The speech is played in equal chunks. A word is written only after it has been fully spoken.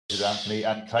This is Anthony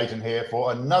and Clayton here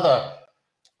for another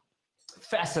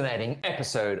fascinating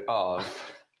episode of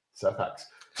Surf Hacks.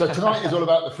 So tonight is all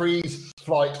about the freeze,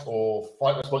 flight, or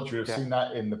fight response. You've seen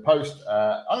that in the post.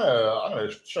 I'm going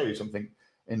to show you something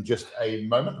in just a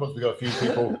moment. Once we've got a few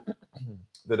people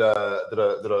that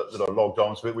are logged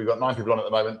on, so we've got 9 people on at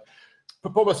the moment.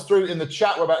 Put us through in the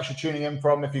chat where we're actually tuning in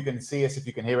from. If you can see us, if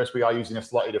you can hear us, we are using a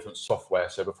slightly different software.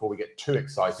 So before we get too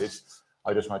excited,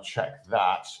 I just want to check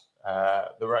that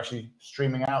we're actually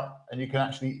streaming out and you can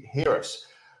actually hear us.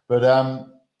 But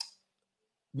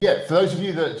yeah, for those of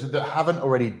you that haven't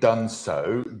already done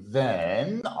so,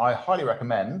 then I highly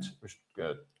recommend, just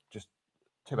tell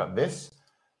you about this,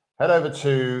 head over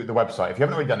to the website. If you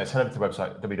haven't already done this, head over to the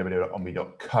website,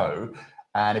 www.omby.co.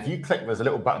 And if you click, there's a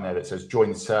little button there that says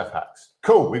Join Surf Hacks.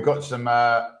 Cool, we've got some,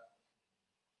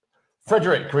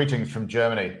 Frederick, greetings from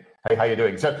Germany. Hey, how you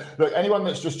doing? So look, anyone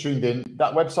that's just tuned in,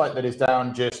 that website that is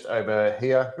down just over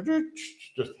here,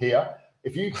 just here,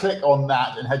 if you click on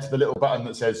that and head to the little button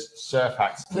that says Surf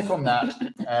Hacks, click on that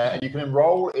and you can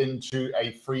enroll into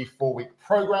a free 4-week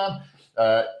program.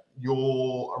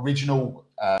 Your original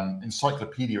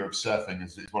encyclopedia of surfing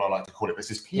is what I like to call it. It's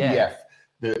this PDF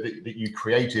that you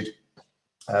created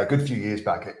a good few years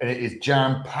back, and it is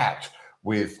jam-packed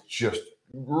with just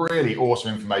really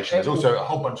awesome information. There's also a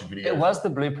whole bunch of videos. It was the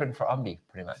blueprint for Omby,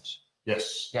 pretty much.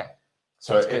 Yes. Yeah.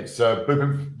 So it's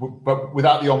blueprint, but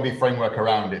without the Omby framework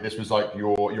around it. This was like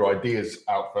your ideas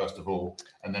out first of all,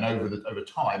 and then over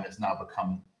time, it's now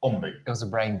become Omby. It was a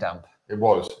brain dump. It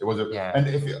was. And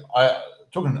if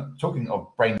talking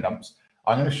of brain dumps,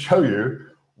 I'm going to show you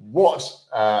what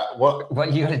you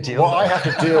got to deal. What I have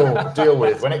to deal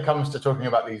with when it comes to talking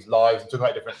about these lives and talking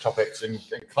about different topics, and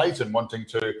Clayton wanting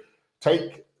to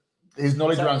take his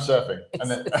knowledge around surfing.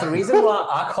 It's the reason why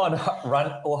I can't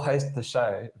run or host the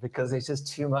show, because it's just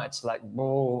too much like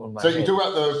bull in my head. You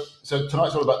talk about so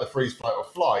tonight's all about the freeze, flight, or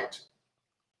flight.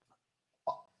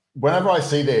 Whenever I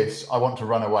see this, I want to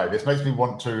run away. This makes me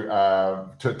want to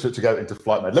go into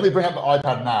flight mode. Let me bring up the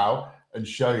iPad now and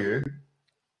show you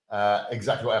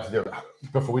exactly what I have to do.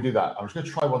 Before we do that, I'm just going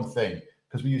to try one thing,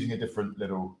 because we're using a different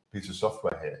little piece of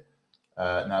software here.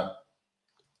 Now,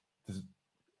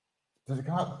 does it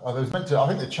come up? Oh, I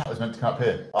think the chat was meant to come up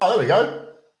here. Oh, there we go.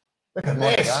 Look at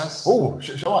this. Oh,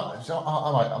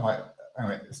 I might.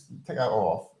 Anyway, let's take that all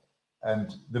off,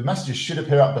 and the messages should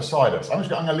appear up beside us. I'm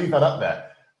going to leave that up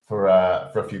there for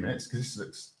a few minutes, because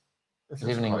this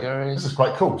is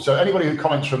quite cool. So anybody who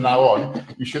comments from now on,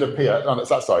 you should appear. No, it's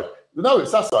that side. No,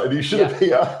 it's that side. You should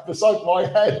appear beside my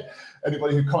head.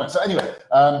 Anybody who comments. So anyway,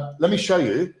 let me show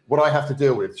you what I have to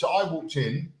deal with. So I walked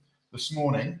in this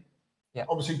morning. Yeah.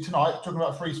 Obviously tonight, talking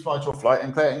about freeze, flight, or flight,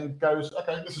 and Clayton goes,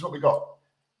 okay, this is what we got.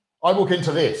 I walk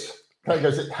into this. Clayton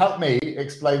goes, help me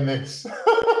explain this.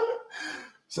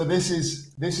 So this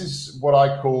is what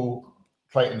I call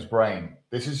Clayton's brain.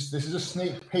 This is a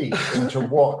sneak peek into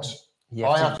what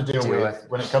I have to deal with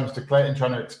when it comes to Clayton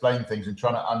trying to explain things and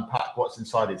trying to unpack what's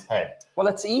inside his head. Well,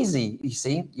 it's easy. You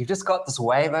see, you've just got this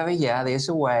wave over here. There's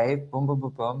a wave. Boom, boom, boom,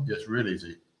 boom. Yeah, it's really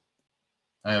easy.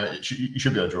 You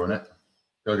should be able to draw on it.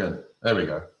 Go again. There we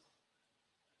go.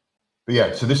 But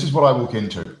yeah, so this is what I walk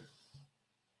into.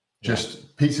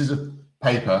 Just pieces of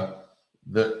paper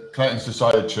that Clayton's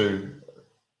decided to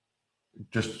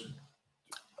just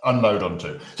unload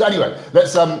onto. So anyway,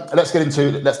 let's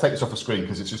take this off the screen,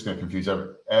 because it's just going to confuse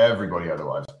everybody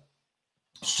otherwise.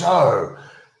 So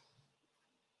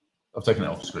I've taken it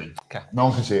off the screen. Okay. No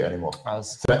one can see it anymore.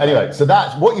 So anyway, so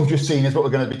that's what you've just seen is what we're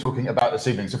going to be talking about this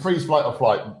evening. So freeze, flight, or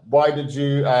flight. Why did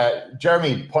you,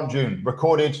 Jeremy Ponjun,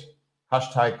 recorded,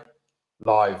 hashtag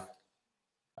live,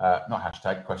 not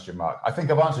hashtag, question mark. I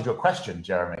think I've answered your question,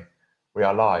 Jeremy. We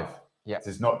are live. Yeah.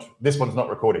 This one's not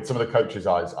recorded. Some of the coaches'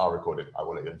 eyes are recorded. I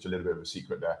will let you into a little bit of a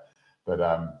secret there.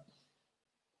 But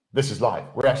this is live.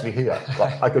 We're actually here.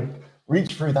 Like, I could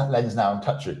reach through that lens now and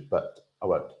touch you, but I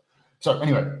won't. So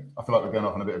anyway, I feel like we're going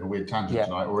off on a bit of a weird tangent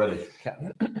tonight already.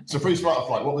 So freeze, flight, or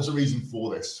flight, what was the reason for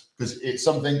this? Because it's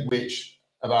something which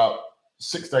about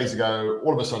 6 days ago,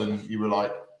 all of a sudden you were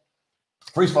like,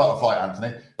 freeze, flight, or flight,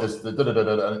 Anthony. There's the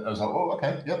da-da-da-da-da. And I was like, oh,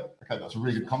 okay, yep, okay, that's a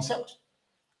really good concept.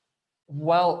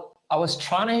 Well, I was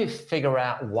trying to figure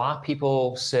out why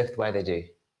people surf the way they do.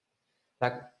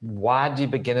 Like, why do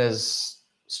beginners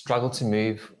struggle to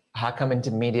move? How come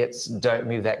intermediates don't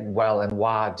move that well, and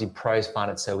why do pros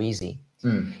find it so easy?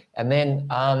 And then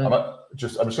I'm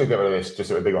just going to get rid of this just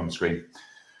so it's big on the screen.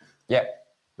 Yeah.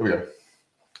 There we go.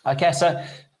 Okay, so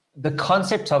the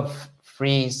concept of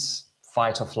freeze,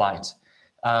 fight, or flight,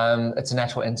 it's a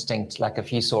natural instinct. Like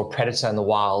if you saw a predator in the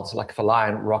wild, like if a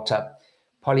lion rocked up,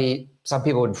 probably some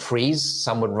people would freeze,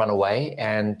 some would run away,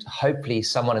 and hopefully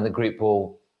someone in the group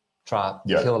will try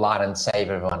kill a line and save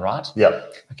everyone, right? Yeah.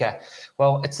 Okay.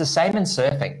 Well, it's the same in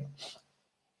surfing.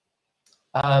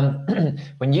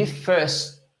 When you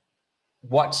first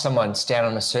watch someone stand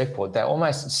on a surfboard, they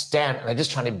almost stand and they're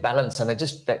just trying to balance, and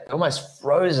they're almost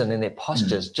frozen in their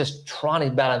postures, just trying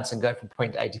to balance and go from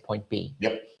point A to point B.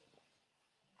 Yep.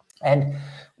 And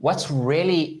what's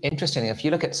really interesting, if you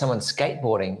look at someone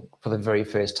skateboarding for the very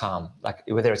first time, like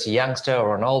whether it's a youngster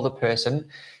or an older person,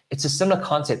 it's a similar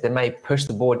concept. They may push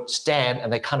the board, stand,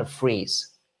 and they kind of freeze.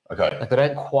 Okay. Like they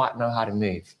don't quite know how to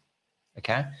move.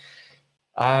 Okay.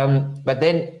 But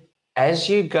then as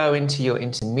you go into your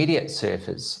intermediate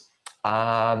surfers,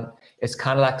 it's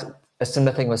kind of like a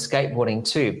similar thing with skateboarding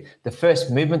too. The first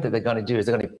movement that they're going to do is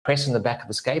they're going to press on the back of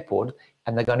the skateboard,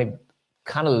 and they're going to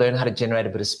kind of learn how to generate a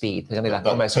bit of speed. They're going to be like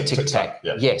almost a tic-tac.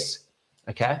 Yeah. Yes.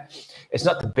 Okay. It's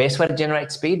not the best way to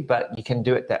generate speed, but you can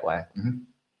do it that way. Mm-hmm.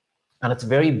 And it's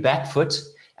very back foot,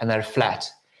 and they're flat.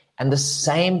 And the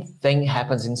same thing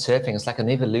happens in surfing. It's like an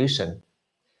evolution.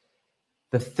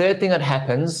 The third thing that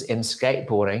happens in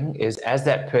skateboarding is as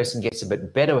that person gets a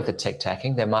bit better with the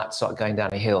tic-tacking, they might start going down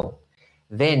a hill.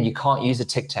 Then you can't use a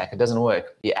tic-tac. It doesn't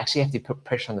work. You actually have to put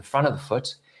pressure on the front of the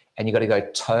foot, and you got to go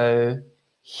toe,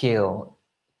 heel,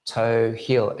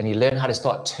 and you learn how to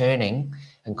start turning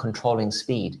and controlling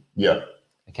speed. Yeah.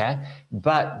 Okay.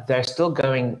 But they're still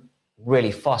going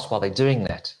really fast while they're doing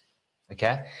that.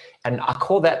 Okay. And I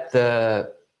call that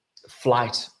the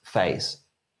flight phase.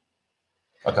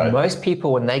 Okay. Most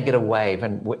people, when they get a wave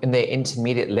and in their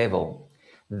intermediate level,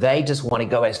 they just want to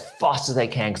go as fast as they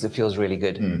can because it feels really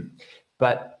good.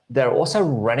 But they're also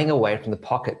running away from the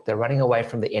pocket. They're running away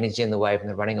from the energy in the wave, and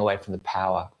they're running away from the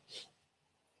power.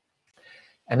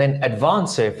 And then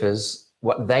advanced surfers,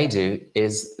 what they do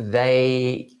is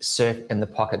they surf in the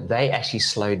pocket. They actually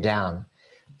slow down.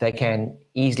 They can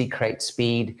easily create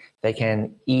speed. They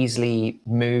can easily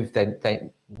move. They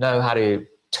know how to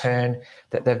turn.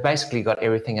 They've basically got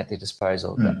everything at their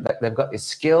disposal. They've got the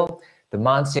skill, the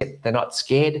mindset. They're not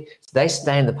scared. So they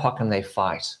stay in the pocket and they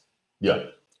fight. Yeah.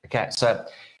 Okay, so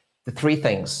the three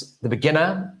things: the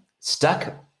beginner,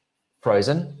 stuck,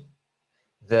 frozen.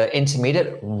 The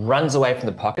intermediate runs away from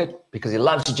the pocket because he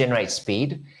loves to generate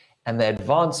speed. And the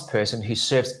advanced person who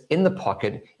surfs in the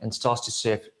pocket and starts to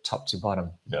surf top to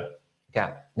bottom. Yeah.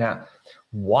 Okay. Now,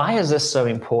 why is this so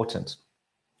important?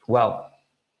 Well,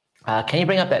 can you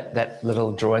bring up that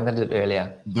little drawing that I did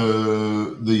earlier?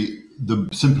 The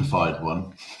simplified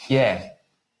one. Yeah.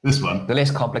 This one. The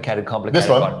less complicated This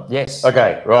one? one. Yes.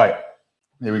 Okay, right.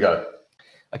 Here we go.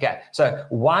 Okay, so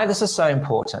why this is so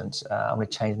important, I'm going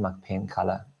to change my pen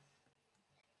color,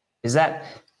 is that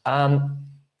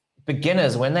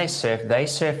beginners, when they surf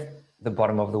the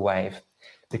bottom of the wave.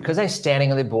 Because they're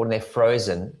standing on their board and they're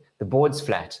frozen, the board's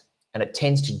flat, and it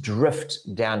tends to drift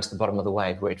down to the bottom of the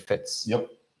wave where it fits. Yep.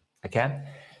 Okay?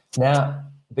 Now,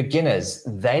 beginners,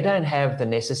 they don't have the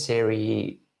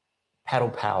necessary paddle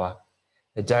power.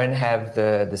 They don't have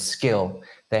the skill.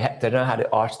 They don't know how to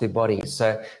arch their bodies.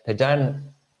 So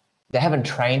they haven't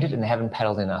trained it and they haven't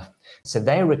paddled enough. So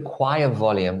they require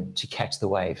volume to catch the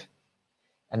wave.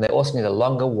 And they also need a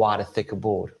longer, wider, thicker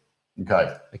board.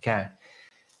 Okay.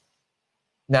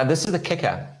 Now, this is the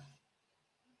kicker.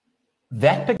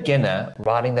 That beginner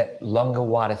riding that longer,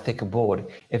 wider, thicker board,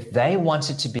 if they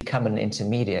wanted to become an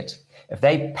intermediate, if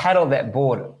they paddle that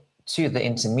board to the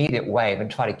intermediate wave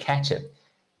and try to catch it,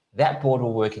 that board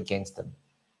will work against them.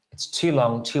 It's too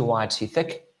long, too wide, too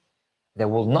thick. They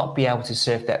will not be able to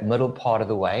surf that middle part of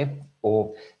the wave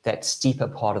or that steeper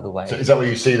part of the wave. So is that where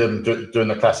you see them doing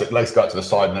the classic legs go out to the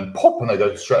side and then pop and they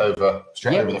go straight over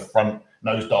the front,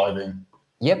 nose diving?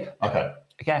 Yep.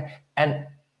 Okay. And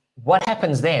what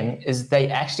happens then is they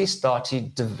actually start to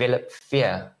develop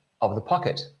fear of the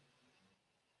pocket,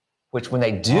 which when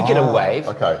they do get a wave,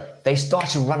 they start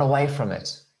to run away from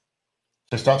it.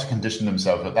 So start to condition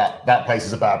themselves that place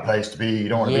is a bad place to be. You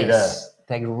don't want to be there.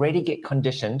 They already get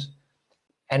conditioned.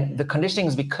 And the conditioning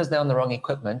is because they're on the wrong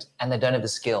equipment and they don't have the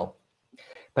skill.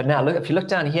 But now, look, if you look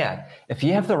down here, if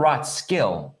you have the right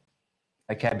skill,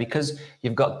 okay, because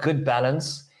you've got good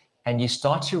balance and you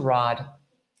start to ride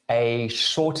a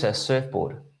shorter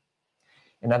surfboard.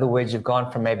 In other words, you've gone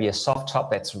from maybe a soft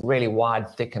top that's really wide,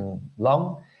 thick, and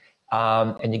long,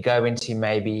 and you go into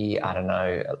maybe, I don't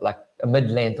know, like a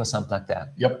mid-length or something like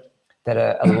that. Yep. That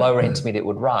a lower intermediate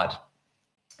would ride.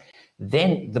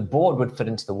 Then the board would fit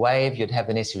into the wave. You'd have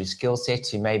the necessary skill set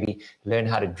to maybe learn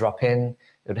how to drop in.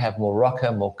 It would have more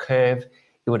rocker, more curve.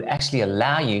 It would actually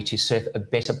allow you to surf a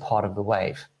better part of the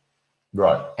wave.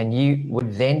 Right. And you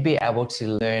would then be able to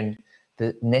learn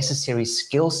the necessary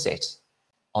skill set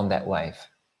on that wave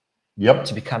Yep.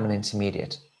 to become an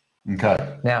intermediate. Okay.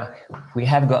 Now, we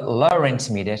have got lower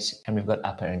intermediate and we've got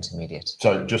upper intermediate.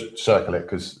 So just circle it,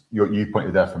 because you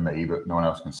pointed there for me, but no one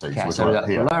else can see. Okay, so so we've got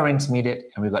here. lower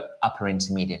intermediate and we've got upper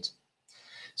intermediate.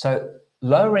 So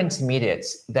lower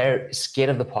intermediates, they're scared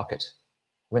of the pocket.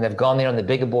 When they've gone there on the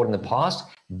bigger board in the past,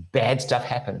 bad stuff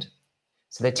happened.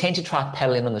 So they tend to try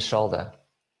paddle in on the shoulder.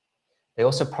 They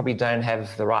also probably don't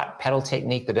have the right paddle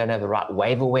technique. They don't have the right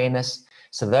wave awareness.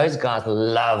 So those guys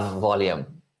love volume.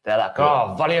 They're like,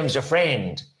 oh, volume's your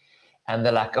friend. And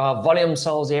they're like, oh, volume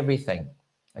solves everything.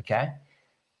 Okay.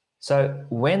 So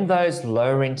when those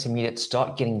lower intermediates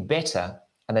start getting better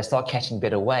and they start catching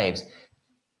better waves,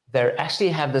 they actually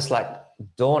have this like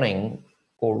dawning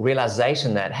or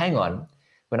realization that, hang on,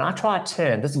 when I try a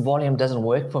turn, this volume doesn't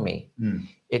work for me.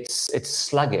 It's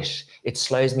sluggish. It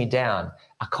slows me down.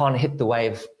 I can't hit the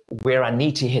wave where I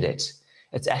need to hit it.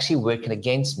 It's actually working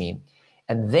against me.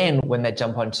 And then when they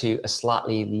jump onto a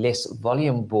slightly less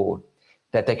volume board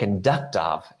that they can duck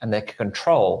dive and they can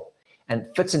control and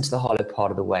fits into the hollow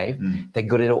part of the wave, they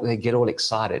get all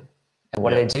excited. And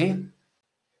what do?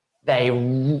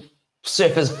 They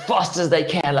surf as fast as they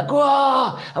can, like,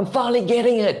 whoa, I'm finally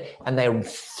getting it. And they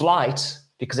flight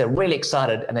because they're really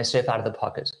excited and they surf out of the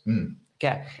pocket.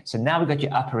 Okay, so now we've got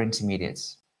your upper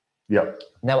intermediates. Yep.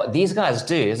 Now what these guys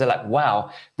do is they're like,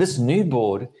 wow, this new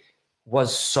board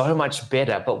was so much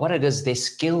better, but what it is, their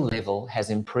skill level has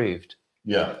improved.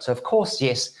 Yeah. So of course,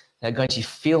 yes, they're going to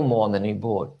feel more on the new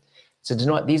board. So do you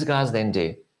know what these guys then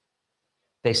do?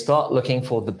 They start looking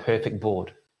for the perfect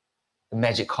board, the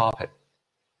magic carpet,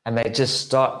 and they just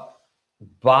start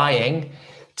buying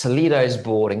Toledo's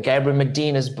board and Gabriel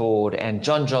Medina's board and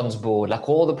John's board, like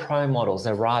all the pro models.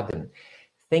 They ride them,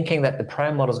 thinking that the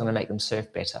pro model is going to make them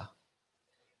surf better.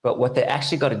 But what they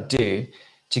actually got to do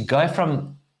to go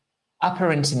from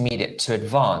upper intermediate to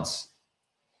advanced,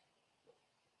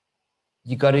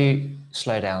 you got to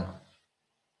slow down.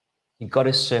 You got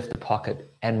to surf the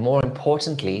pocket. And more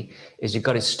importantly, is you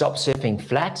got to stop surfing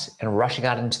flat and rushing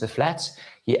out into the flats.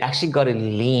 You actually got to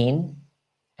lean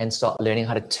and start learning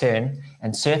how to turn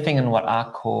and surfing in what I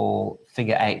call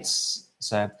figure eights.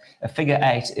 So a figure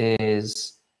eight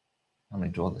is, I'm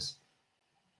going to draw this.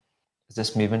 Is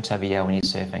this movement over here when you're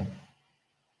surfing?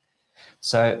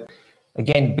 So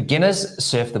again, beginners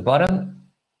surf the bottom,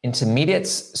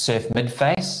 intermediates surf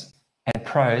mid-face, and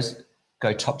pros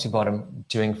go top to bottom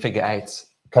doing figure eights.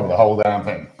 Cover the whole damn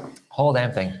thing. Whole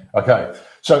damn thing. Okay.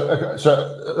 So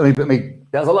let me.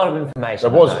 There was a lot of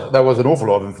information. There was an awful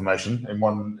lot of information in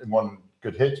one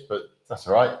good hit, but that's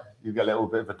all right. You get a little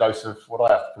bit of a dose of what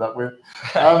I have to put up with.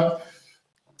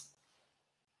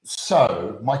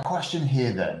 So my question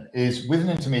here then is, with an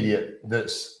intermediate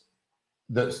that's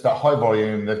that high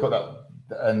volume, they've got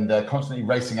that, and they're constantly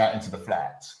racing out into the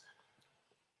flats.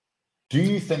 Do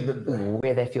you think that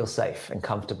where they feel safe and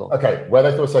comfortable? Okay, where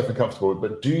they feel safe and comfortable,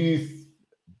 but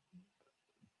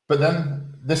but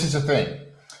then this is the thing,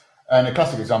 and a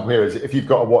classic example here is if you've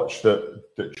got a watch that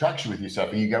tracks you with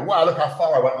yourself, and you go, wow, look how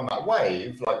far I went on that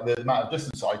wave, like the amount of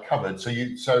distance I covered.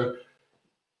 So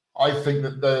I think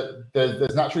that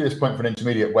there's naturally this point for an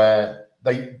intermediate where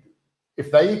if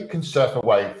they can surf a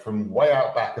wave from way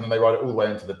out back and then they ride it all the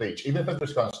way into the beach, even if they're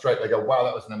just going straight, they go, wow,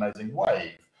 that was an amazing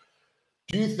wave.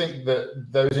 Do you think that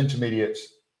those intermediates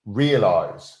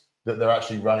realize that they're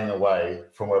actually running away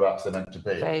from whereabouts they're meant to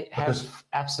be? They have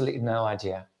absolutely no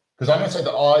idea. Because I'm going to say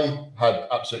that I had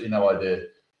absolutely no idea.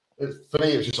 For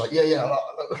me, it was just like, yeah,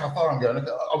 look how far I'm going.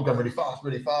 I'm going really fast.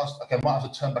 Okay, I might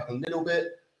have to turn back a little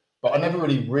bit. But I never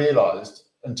really realized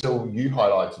until you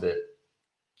highlighted it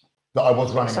that I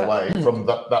was running away from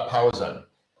that power zone.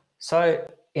 So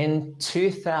in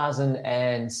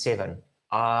 2007,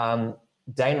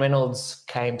 Dane Reynolds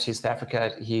came to South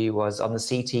Africa. He was on the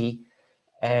CT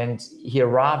and he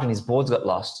arrived and his boards got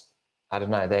lost. I don't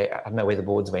know. I don't know where the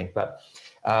boards went, but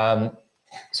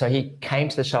so he came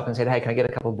to the shop and said, hey, can I get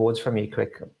a couple of boards from you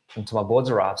quick until my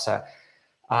boards arrived? So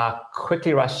I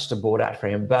quickly rushed a board out for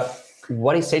him. But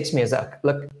what he said to me is that,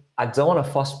 look, I don't want a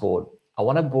FOSS board. I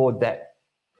want a board that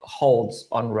holds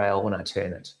on rail when I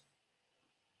turn it.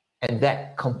 And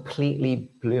that completely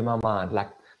blew my mind. Like,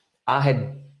 I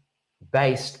had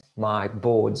based my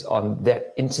boards on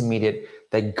that intermediate.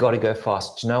 They got to go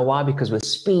fast. Do you know why? Because with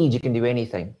speed, you can do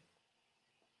anything.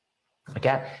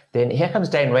 Okay. Then here comes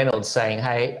Dane Reynolds saying,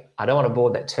 hey, I don't want a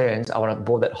board that turns. I want a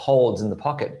board that holds in the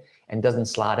pocket and doesn't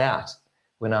slide out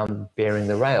when I'm bearing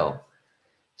the rail.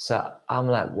 So I'm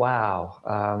like,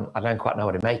 wow, I don't quite know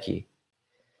what to make you.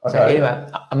 Okay. So anyway,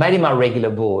 I made him my regular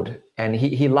board and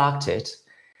he liked it.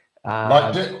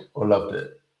 Liked it or loved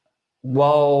it?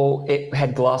 Well, it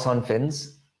had glass on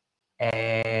fins,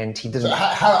 and he didn't.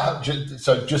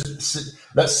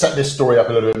 Let's set this story up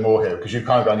a little bit more here, because you've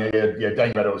kind of gone,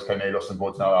 Dane Meadows came in, lost some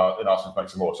boards, now and asked him to make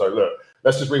some more. So look,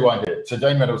 let's just rewind here. So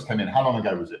Dane Meadows came in. How long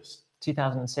ago was this?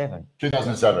 2007.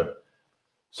 2007.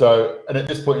 So, and at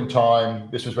this point in time,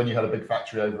 this was when you had a big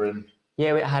factory over in.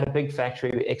 Yeah, we had a big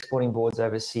factory. We were exporting boards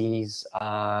overseas.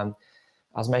 I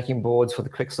was making boards for the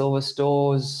Quicksilver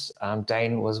stores.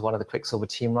 Dane was one of the Quicksilver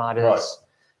team riders.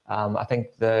 Right. I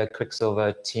think the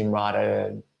Quicksilver team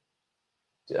rider,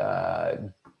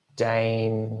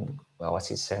 Dane, well, what's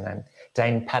his surname?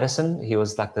 Dane Patterson. He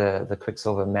was like the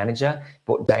Quicksilver manager,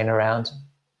 brought Dane around.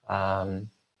 And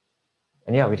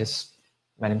yeah, we just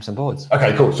made him some boards.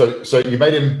 Okay, cool. So you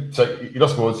made him, so you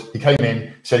lost boards. He came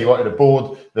in, said he wanted a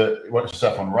board that wanted to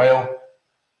surf on rail.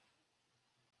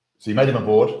 So you made him a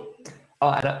board. Oh,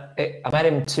 and I made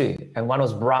him two, and one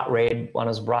was bright red, one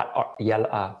was bright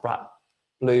yellow, bright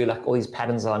blue, like all these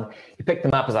patterns on. He picked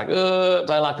them up. He's like, don't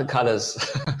like the colors,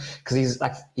 because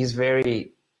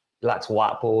he likes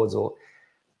white boards or,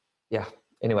 yeah.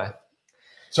 Anyway.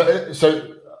 So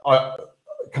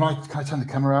can I turn the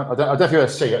camera out? I don't know if you're going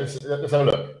to see it. Let's have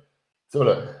a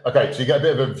look. Okay, so you get a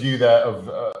bit of a view there of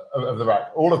the rack.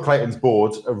 All of Clayton's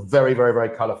boards are very, very, very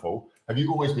colourful. Have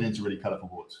you always been into really colourful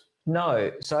boards?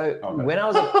 No. So okay. when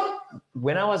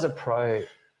I was a pro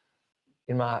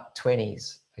in my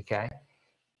 20s, okay,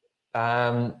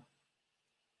 there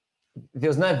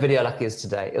was no video like this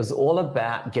today. It was all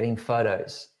about getting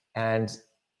photos. And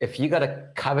if you got a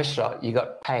cover shot, you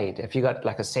got paid. If you got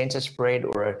like a center spread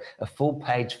or a full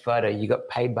page photo, you got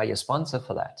paid by your sponsor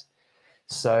for that.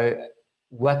 So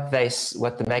what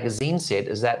the magazine said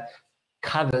is that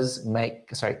colors make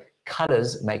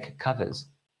covers.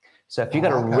 So if you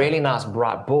got a really nice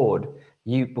bright board,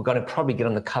 you were going to probably get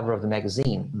on the cover of the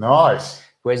magazine. Nice.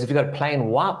 Whereas if you got a plain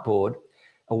whiteboard,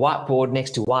 a whiteboard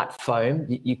next to white foam,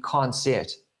 you can't see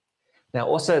it. Now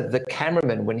also the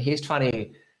cameraman, when he's trying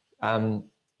to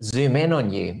zoom in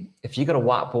on you, if you got a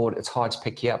whiteboard, it's hard to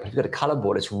pick you up. If you've got a color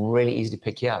board, it's really easy to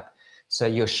pick you up. So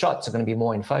your shots are going to be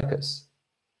more in focus.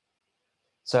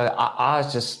 So I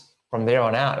was just, from there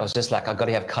on out, I was just like, I've got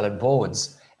to have colored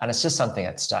boards. And it's just something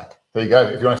that stuck. There you go.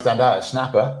 If you want to stand out at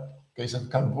Snapper, get yourself a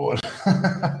colored board.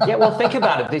 Yeah, well, think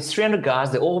about it. There's 300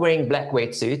 guys. They're all wearing black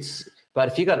wetsuits. But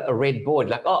if you got a red board,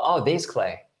 like, oh, there's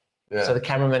Clay. Yeah. So the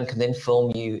cameraman can then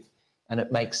film you, and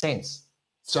it makes sense.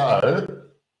 So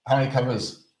how many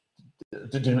covers?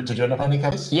 Did you end up how many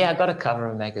covers? Yeah, I got a cover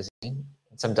of a magazine,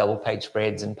 some double page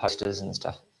spreads and posters and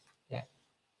stuff. Yeah.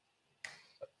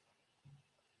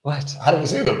 What? How do we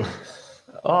see them?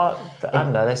 Oh, I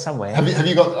don't know. They're somewhere. Have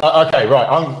you got? Okay,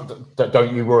 right.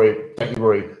 Don't you worry,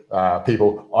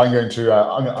 people. I'm going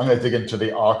to dig into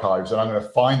the archives, and I'm going to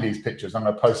find these pictures. I'm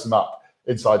going to post them up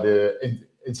inside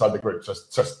the group. So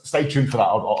stay tuned for that.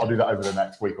 I'll do that over the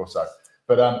next week or so.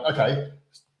 But okay.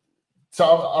 So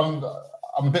I'm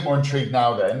a bit more intrigued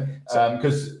now then,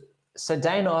 because. So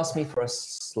Dane asked me for a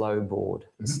slow board.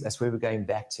 That's where we're going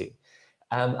back to.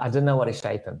 I didn't know what to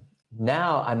shape him.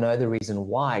 Now I know the reason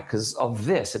why, because of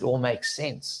this, it all makes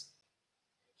sense.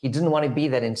 He didn't want to be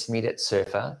that intermediate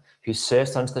surfer who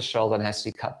surfs onto the shoulder and has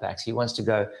to do cutbacks. He wants to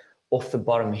go off the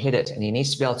bottom, hit it, and he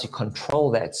needs to be able to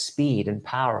control that speed and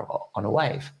power on a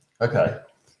wave. Okay,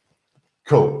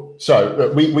 cool.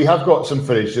 So we have got some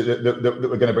footage that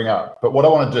we're going to bring up, but what I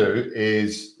want to do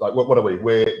is, like, what are we?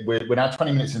 We're now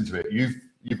 20 minutes into it. You've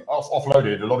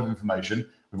offloaded a lot of information.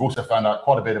 We've also found out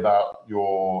quite a bit about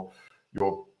your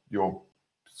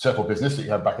surfboard business that you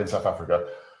have back in South Africa.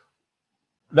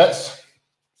 Let's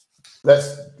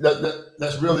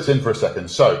reel this in for a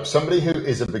second. So somebody who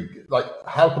is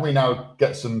how can we now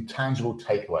get some tangible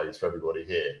takeaways for everybody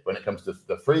here when it comes to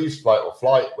the freeze, flight or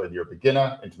flight, whether you're a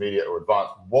beginner, intermediate or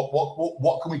advanced?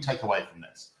 What can we take away from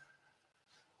this?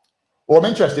 Well, I'm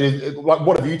interested in,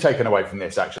 what have you taken away from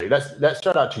this, actually? Let's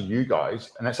start out to you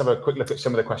guys, and let's have a quick look at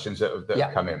some of the questions that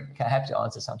have come in. Okay, I have to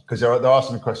answer some. Because there are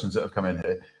some questions that have come in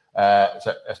here.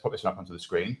 So let's put this one up onto the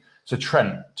screen. So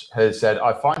Trent has said,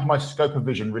 I find my scope of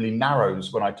vision really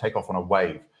narrows when I take off on a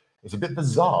wave. It's a bit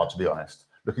bizarre, to be honest.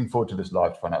 Looking forward to this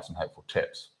live to find out some helpful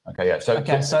tips. Okay, yeah.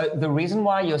 So the reason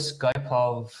why your scope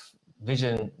of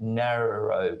vision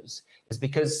narrows is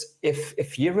because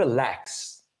if you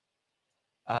relax,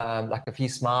 like if you're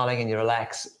smiling and you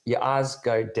relax, your eyes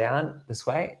go down this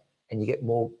way and you get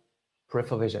more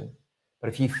peripheral vision. But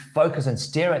if you focus and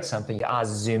stare at something, your eyes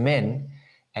zoom in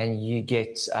and you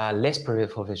get less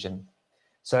peripheral vision.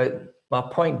 So my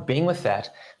point being with that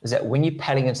is that when you're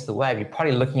paddling into the wave, you're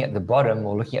probably looking at the bottom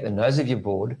or looking at the nose of your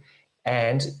board,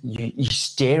 and you're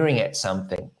staring at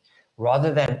something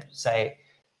rather than, say,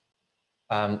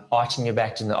 arching your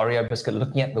back in the Oreo biscuit,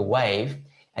 looking at the wave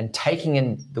and taking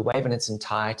in the wave in its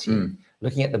entirety,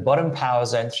 looking at the bottom power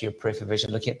zone through your peripheral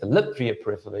vision, looking at the lip through your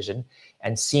peripheral vision,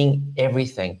 and seeing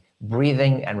everything,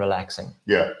 breathing and relaxing.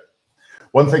 Yeah.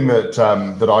 One thing that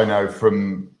that I know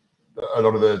from a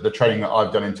lot of the training that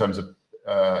I've done in terms of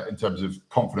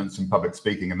confidence and public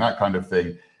speaking and that kind of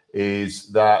thing is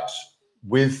that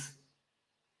when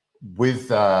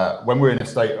we're in a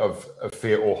state of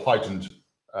fear or heightened,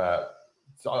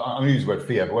 so I'm going to use the word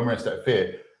fear, but when we're in a state of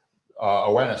fear,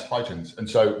 awareness heightens. And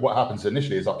so what happens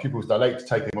initially is our pupils dilate to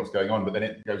take in what's going on, but then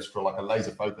it goes for like a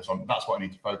laser focus on, that's what I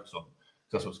need to focus on.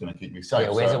 That's what's going to keep me safe.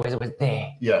 Yeah, where's it?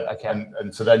 There. Yeah. Okay.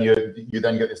 And so then you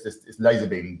then get this laser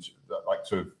beam, like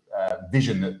sort of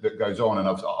vision that goes on. And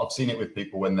I've seen it with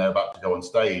people when they're about to go on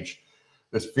stage.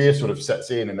 This fear sort of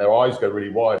sets in and their eyes go really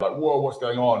wide, like, whoa, what's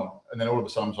going on? And then all of a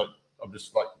sudden I'm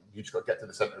just like, you just got to get to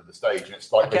the center of the stage. And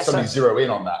it's like they suddenly zero in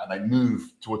on that and they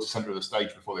move towards the center of the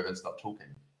stage before they then start talking.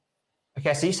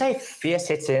 Okay, so you say fear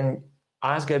sets in,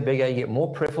 eyes go bigger, you get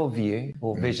more peripheral view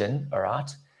or vision, all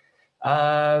right?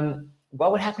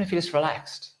 What would happen if you just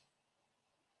relaxed?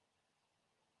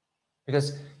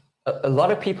 Because a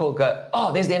lot of people go,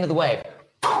 oh, there's the end of the wave.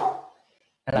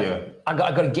 And I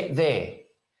got to get there.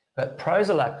 But pros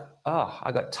are like, oh,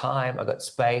 I got time, I got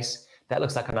space. That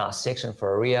looks like a nice section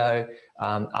for a Rio.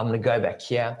 I'm going to go back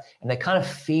here. And they're kind of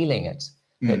feeling it.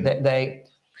 They're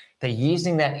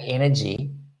using that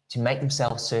energy to make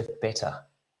themselves surf better,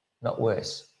 not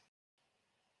worse.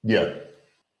 Yeah.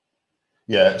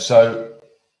 Yeah. So,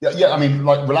 I mean,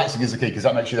 like relaxing is the key because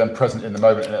that makes you then present in the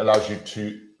moment and it allows you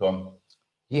to go on.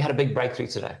 You had a big breakthrough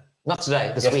today. Not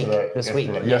today, this week.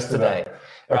 Yesterday.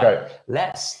 Right. Okay.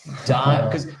 Let's dive,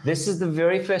 because this is the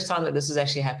very first time that this has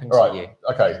actually happened to you.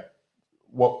 Okay.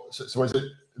 So is it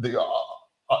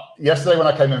yesterday when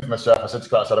I came in from a surf, I said to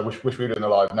Claire, I said, I wish we were doing the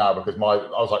live now because I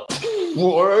was like,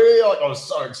 I was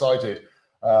so excited.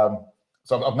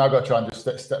 So I've now got to try and just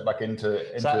step back into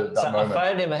that moment. I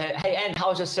phoned him, hey, Anne, how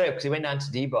was your surf? Because he went down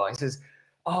to D-Bar. He says,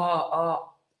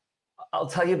 I'll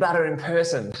tell you about it in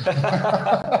person.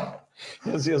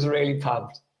 He was really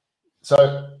pumped.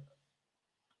 So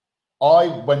I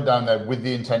went down there with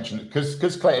the intention,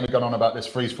 because Clayton had gone on about this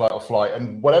freeze, flight or flight,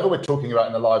 and whatever we're talking about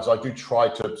in the lives, I do try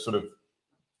to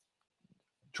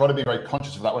be very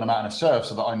conscious of that when I'm out in a surf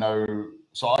so that I know,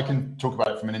 so I can talk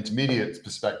about it from an intermediate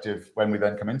perspective when we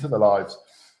then come into the lives.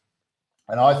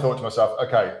 And I thought to myself,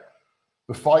 okay,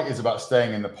 the fight is about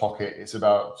staying in the pocket. It's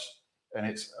about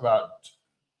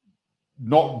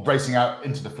not racing out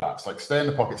into the flats, like stay in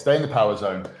the pocket, stay in the power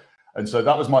zone. And so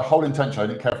that was my whole intention. I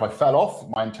didn't care if I fell off.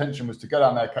 My intention was to go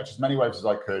down there, catch as many waves as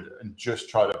I could, and just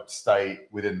try to stay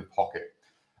within the pocket.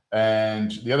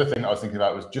 And the other thing I was thinking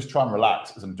about was just try and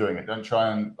relax as I'm doing it. Don't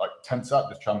try and like tense up,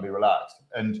 just try and be relaxed.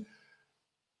 And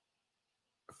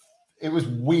it was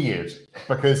weird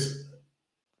because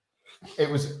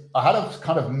I had a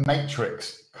kind of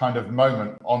Matrix kind of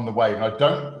moment on the wave. And I would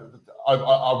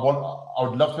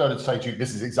love to be able to say to you,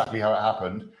 this is exactly how it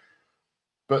happened.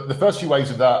 But the first few waves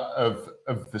of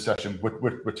the session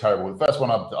were terrible. The first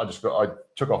one I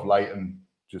took off late and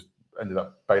just ended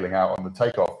up bailing out on the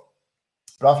takeoff.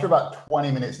 But after about 20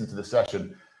 minutes into the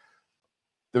session,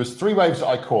 there was 3 waves that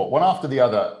I caught, one after the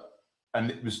other,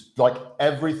 and it was like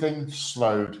everything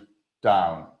slowed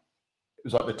down. It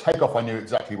was like the takeoff, I knew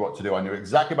exactly what to do. I knew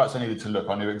exactly about I needed to look.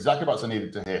 I knew exactly about I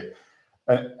needed to hit.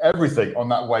 And everything on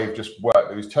that wave just worked.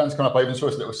 There was turns coming up. I even saw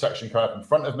this little section coming up in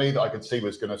front of me that I could see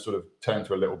was going to sort of turn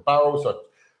into a little barrel.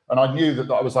 And I knew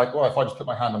that I was like, well, if I just put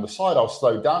my hand on the side, I'll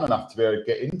slow down enough to be able to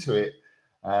get into it.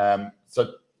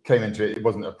 So came into it. It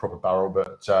wasn't a proper barrel,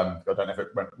 but I don't know if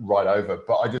it went right over.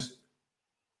 But it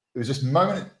was this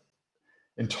moment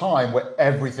in time where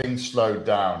everything slowed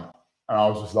down. And I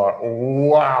was just like,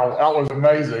 wow, that was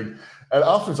amazing. And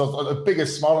afterwards, I was like the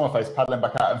biggest smile on my face, paddling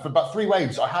back out. And for about 3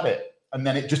 waves, I had it. And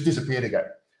then it just disappeared again.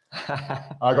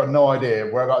 I got no idea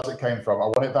whereabouts it came from. I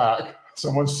want it back.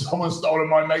 Someone's stolen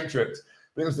my Matrix.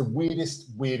 But it was the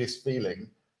weirdest feeling,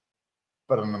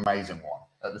 but an amazing one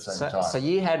at the same time. So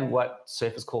you had what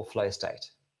surfers call flow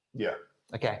state. Yeah.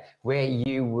 Okay, where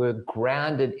you were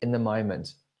grounded in the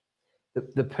moment.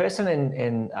 The person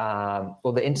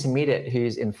or the intermediate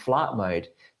who's in flight mode,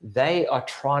 they are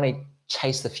trying to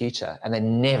chase the future and they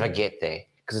never get there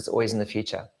because it's always in the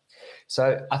future.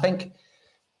 So I think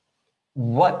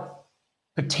what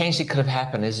potentially could have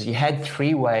happened is you had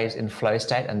 3 waves in flow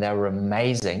state and they were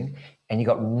amazing and you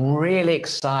got really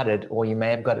excited, or you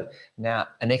may have got now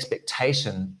an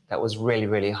expectation that was really,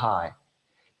 really high.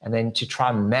 And then to try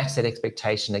and match that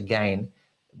expectation again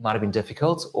might have been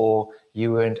difficult, or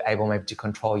you weren't able maybe to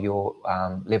control your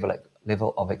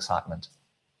level of excitement.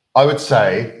 I would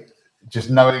say, just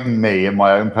knowing me and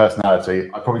my own personality,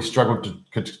 I probably struggled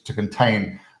to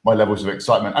contain my levels of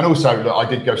excitement. And also, look, I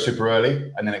did go super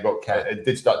early, and then it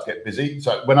did start to get busy.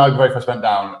 So when I very first went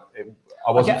down,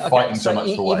 I wasn't fighting so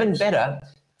much for waves. Even better,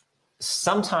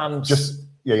 sometimes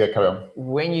carry on.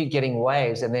 When you're getting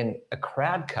waves and then a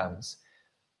crowd comes,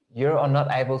 you are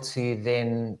not able to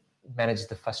then manage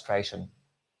the frustration.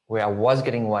 Where I was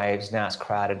getting waves, now it's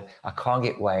crowded, I can't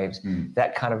get waves.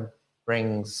 That kind of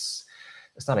brings,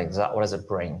 it's not exact, what does it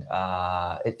bring?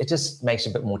 It just makes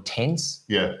you a bit more tense.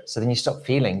 Yeah. So then you stop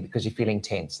feeling because you're feeling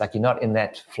tense. Like you're not in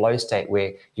that flow state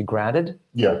where you're grounded.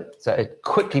 Yeah. So it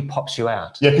quickly pops you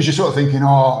out. Yeah, because you're sort of thinking,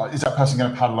 oh, is that person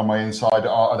going to paddle on my inside?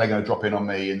 Are they going to drop in on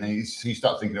me? And then you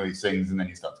start thinking all these things, and then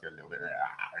you start to get a little bit.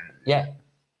 Yeah,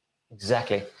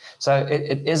 exactly. So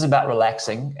it is about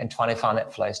relaxing and trying to find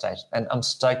that flow state. And I'm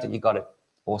stoked that you got it.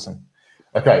 Awesome.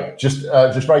 Okay, just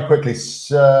very quickly, who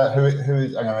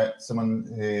is? Hang on a minute. Someone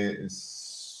here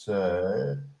is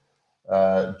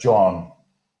John.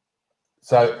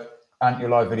 So, Ant, your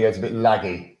live video is a bit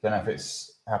laggy. Don't know if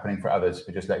it's happening for others,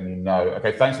 but just letting you know.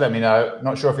 Okay, thanks for letting me know.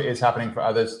 Not sure if it is happening for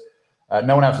others.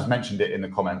 No one else has mentioned it in the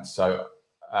comments, so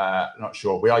not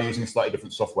sure. We are using slightly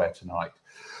different software tonight.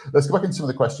 Let's go back into some of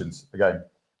the questions again.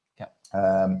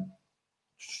 Right,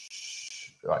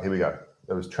 here we go.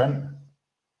 There was Trent.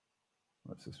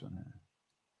 What's this one here?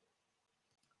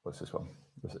 What's this one?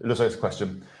 It looks like it's a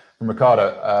question from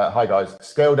Ricardo. Hi guys.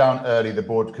 Scale down early. The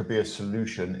board could be a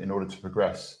solution in order to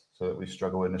progress, so that we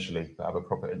struggle initially but have a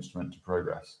proper instrument to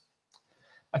progress.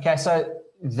 Okay, so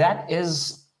that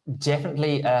is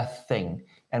definitely a thing,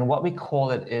 and what we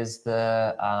call it is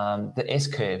the S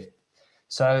curve.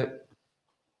 So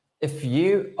if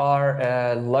you are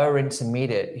a lower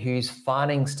intermediate who's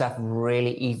finding stuff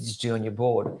really easy to do on your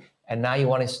board, and now you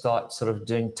want to start sort of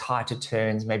doing tighter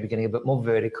turns, maybe getting a bit more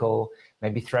vertical,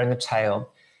 maybe throwing the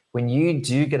tail, when you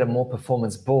do get a more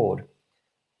performance board,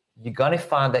 you're going to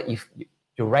find that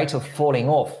your rate of falling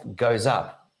off goes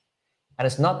up. And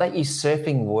it's not that you're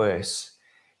surfing worse,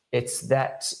 it's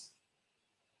that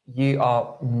you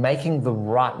are making the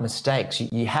right mistakes.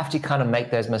 You have to kind of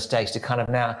make those mistakes to kind of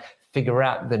now figure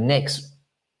out the next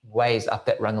ways up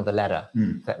that rung of the ladder,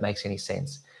 if that makes any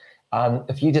sense.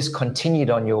 If you just continued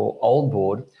on your old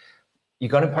board, you're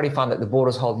going to probably find that the board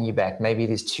is holding you back. Maybe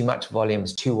there's too much volume,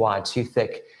 it's too wide, too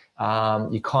thick.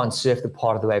 You can't surf the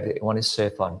part of the wave that you want to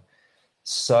surf on.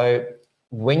 So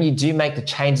when you do make the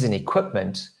changes in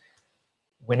equipment,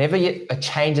 whenever a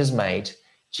change is made,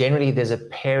 generally there's a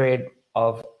period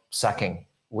of sucking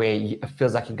where it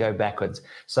feels like you go backwards.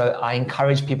 So I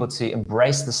encourage people to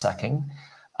embrace the sucking,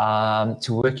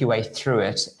 to work your way through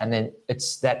it. And then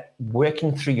it's that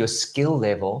working through your skill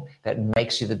level that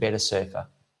makes you the better surfer.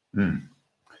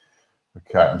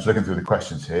 Okay, I'm just looking through the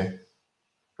questions here.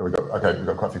 We've got quite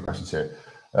a few questions here.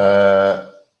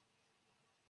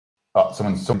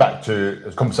 Someone's back to,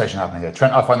 there's a conversation happening here.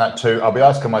 Trent, I find that too. I'll be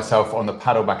asking myself on the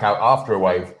paddle back out after a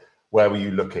wave, where were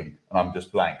you looking? And I'm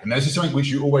just blank. And this is something which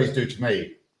you always do to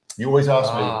me. You always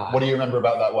ask me, what do you remember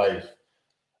about that wave?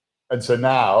 And so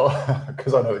now,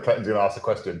 because I know that Clayton's going to ask the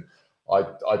question,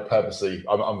 I purposely,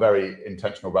 I'm very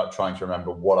intentional about trying to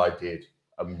remember what I did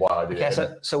and why I did it.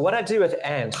 Okay, so what I do with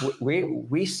Ant,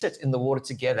 we sit in the water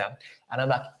together, and I'm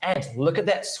like, Ant, look at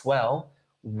that swell.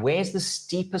 Where's the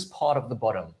steepest part of the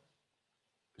bottom?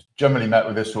 It's generally met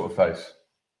with this sort of face.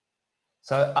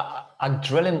 So I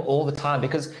drill him all the time,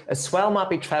 because a swell might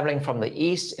be traveling from the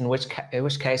east, in which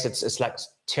case it's like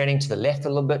turning to the left a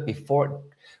little bit before it,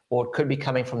 or it could be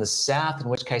coming from the south, in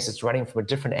which case it's running from a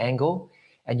different angle.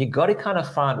 And you got to kind of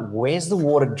find where's the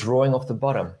water drawing off the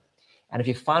bottom. And if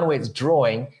you find where it's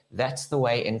drawing, that's the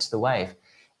way into the wave.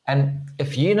 And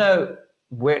if you know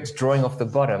where it's drawing off the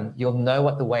bottom, you'll know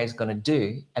what the wave's going to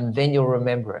do, and then you'll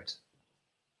remember it.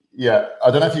 Yeah, I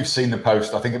don't know if you've seen the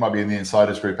post. I think it might be in the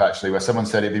Insiders group, actually, where someone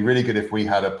said it'd be really good if we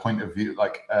had a point of view,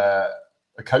 like a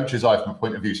coach's eye from a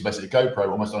point of view. So basically GoPro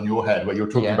almost on your head, where you're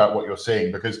talking about what you're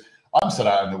seeing, because I'm still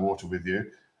out in the water with you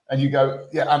and you go,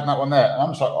 yeah, and that one there. And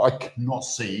I'm just like, I cannot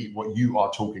see what you are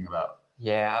talking about.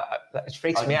 Yeah, it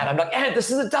freaks me out. I'm like, Ant,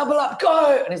 this is a double up,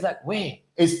 go. And he's like, where?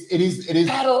 It is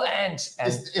paddle, Ant.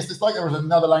 It's like there was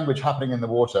another language happening in the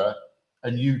water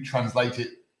and you translate it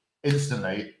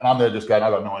instantly. And I'm there just going, I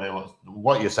got no idea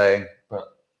what you're saying,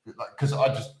 but because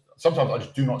sometimes I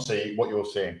just do not see what you're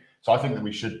seeing. So I think that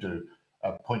we should do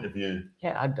a point of view.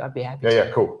 Yeah, I'd be happy. Yeah,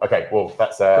 cool. Okay, well,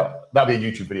 that's that'll be a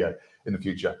YouTube video in the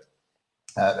future.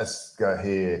 Let's go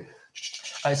here.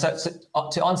 So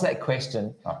to answer that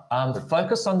question,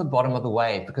 focus on the bottom of the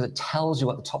wave, because it tells you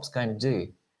what the top's going to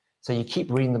do. So you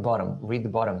keep reading the bottom, read the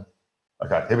bottom.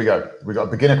 Okay, here we go. We've got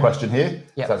a beginner question here.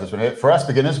 Yep. So that's this one here. For us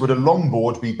beginners, would a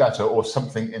longboard be better or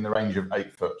something in the range of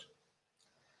 8 foot?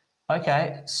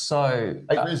 Okay, so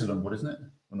 8 foot is a longboard, isn't it?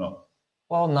 Or not?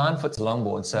 well, 9 foot's a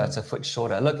longboard, so it's a foot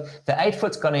shorter. Look, the 8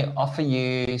 foot's going to offer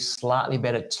you slightly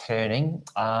better turning.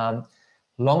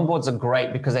 Longboards are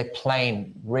great because they're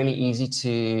plain, really easy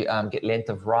to get length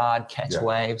of ride, catch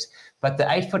waves. But the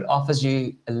 8 foot offers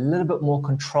you a little bit more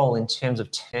control in terms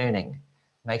of turning,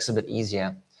 makes it a bit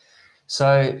easier.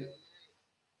 So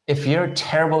if you're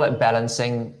terrible at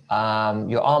balancing,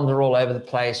 your arms are all over the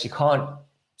place, you can't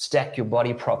stack your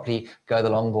body properly, go the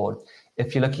longboard.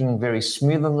 If you're looking very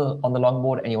smooth on the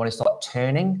longboard and you want to start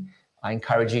turning, I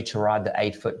encourage you to ride the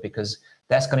 8 foot because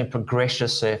that's going to progress your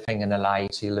surfing and allow you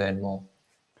to learn more.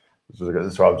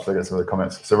 That's why I'm just looking at some of the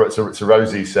comments. So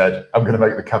Rosie said, I'm going to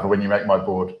make the cover when you make my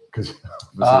board, because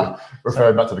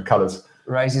referring back to the colours.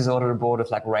 Rosie's ordered a board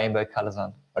with like rainbow colours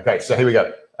on. Okay, so here we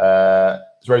go.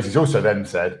 Rosie's also then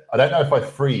said, I don't know if I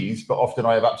freeze, but often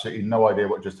I have absolutely no idea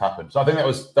what just happened. So I think that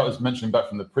was mentioning back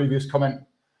from the previous comment.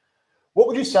 What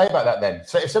would you say about that then?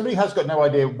 So if somebody has got no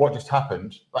idea what just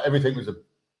happened, like everything was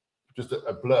just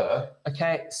a blur.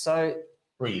 Okay, so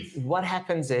breathe. What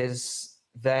happens is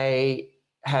they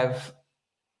have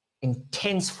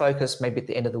intense focus maybe at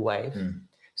the end of the wave.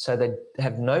 So they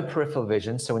have no peripheral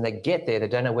vision. So when they get there, they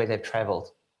don't know where they've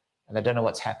traveled and they don't know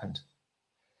what's happened.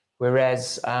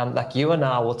 Whereas like you and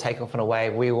I will take off on a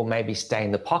wave, we will maybe stay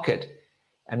in the pocket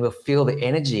and we'll feel the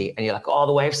energy and you're like, oh,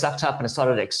 the wave sucked up and it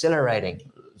started accelerating.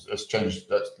 Let's change,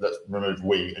 let's remove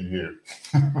we and you.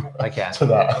 Okay. To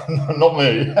that, not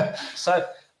me. So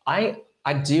I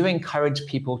do encourage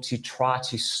people to try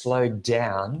to slow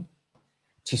down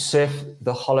to surf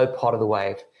the hollow part of the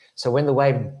wave. So when the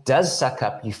wave does suck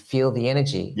up, you feel the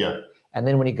energy. Yeah. And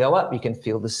then when you go up, you can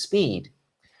feel the speed.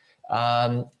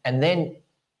 And then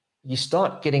you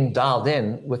start getting dialed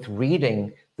in with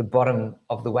reading the bottom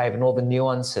of the wave and all the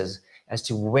nuances as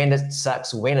to when it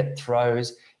sucks, when it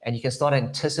throws, and you can start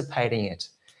anticipating it.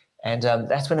 And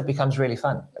that's when it becomes really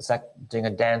fun. It's like doing a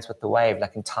dance with the wave,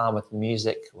 like in time with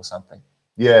music or something.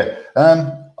 Yeah, I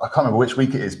can't remember which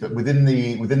week it is, but within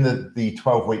the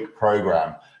 12-week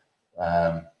program,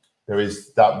 there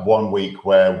is that 1 week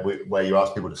where you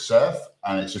ask people to surf,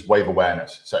 and it's just wave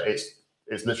awareness. So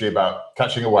it's literally about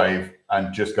catching a wave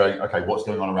and just going, okay, what's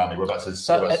going on around me? What's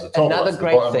the top, another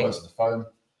great bottom, thing. what's the foam?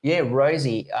 Yeah,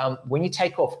 Rosie, when you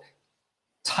take off,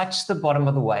 touch the bottom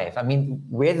of the wave. I mean,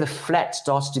 where the flat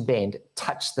starts to bend,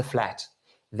 touch the flat,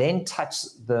 then touch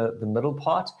the middle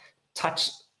part,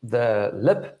 touch the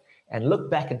lip, and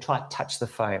look back and try to touch the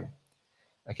foam.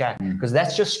 Okay, because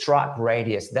that's your strike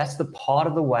radius. That's the part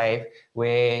of the wave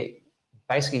where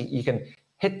basically you can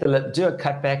hit the lip, do a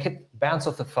cutback, bounce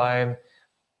off the foam,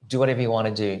 do whatever you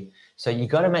want to do. So you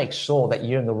got to make sure that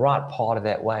you're in the right part of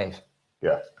that wave.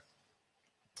 Yeah.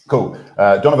 Cool.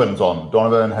 Donovan's on.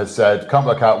 Donovan has said, can't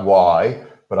work out why,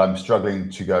 but I'm struggling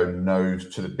to go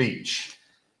nose to the beach.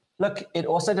 Look, it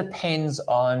also depends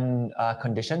on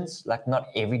conditions. Like not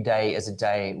every day is a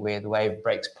day where the wave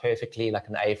breaks perfectly like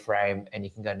an A-frame and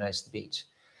you can go nose to the beach.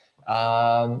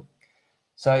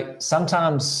 So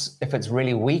sometimes if it's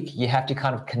really weak, you have to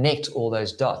kind of connect all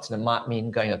those dots, and it might mean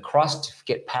going across to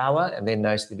get power and then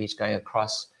nose to the beach going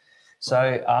across.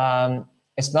 So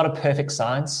it's not a perfect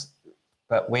science,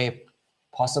 but where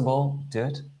possible, do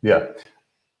it. Yeah.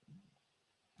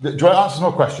 Do you want to answer some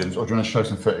more questions, or do you want to show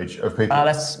some footage of people?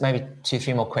 Let's maybe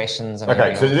 2-3 more questions.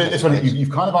 Okay, so this one,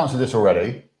 you've kind of answered this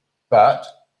already, but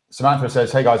Samantha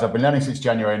says, hey guys, I've been learning since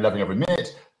January and loving every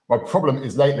minute. My problem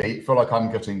is lately, I feel like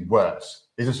I'm getting worse.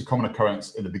 Is this a common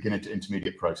occurrence in the beginner to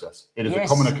intermediate process? It is a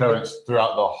common occurrence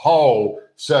throughout the whole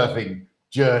surfing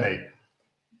journey.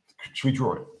 Should we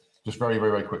draw it? Just very,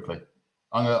 very, very quickly.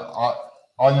 I'm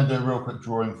gonna do a real quick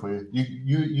drawing for you.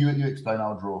 You explain,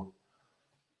 I'll draw.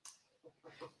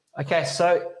 Okay,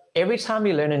 so every time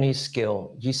you learn a new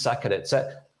skill, you suck at it. So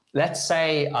let's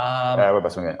say I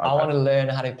want to learn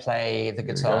how to play the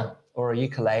guitar or a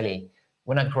ukulele.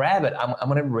 When I grab it, I'm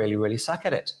going to really, really suck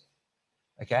at it.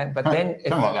 Okay, but then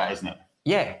kind of like that, isn't it?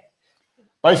 Yeah.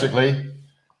 Basically,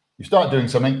 you start doing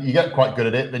something, you get quite good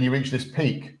at it, then you reach this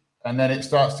peak, and then it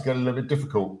starts to get a little bit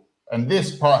difficult. And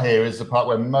this part here is the part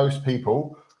where most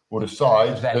people will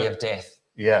decide. The valley of death.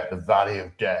 Yeah, the valley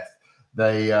of death.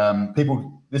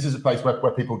 This is a place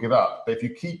where people give up. But if you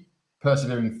keep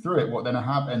persevering through it, what then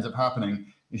ends up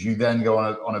happening is you then go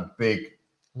on a big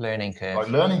learning curve.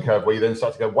 Where you then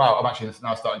start to go, wow, I'm actually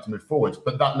now starting to move forwards.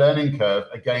 But that learning curve,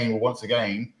 once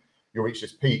again, you'll reach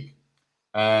this peak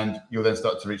and you'll then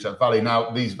start to reach that valley.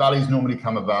 Now, these valleys normally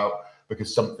come about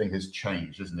because something has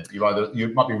changed, isn't it?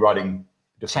 You might be riding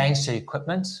change to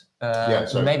equipment,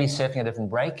 So maybe surfing a different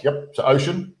break. Yep. So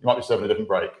ocean, you might be surfing a different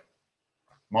break.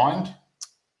 Mind?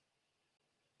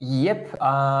 Yep.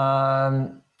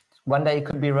 One day it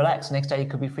could be relaxed, next day it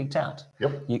could be freaked out.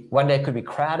 Yep. One day it could be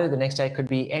crowded, the next day it could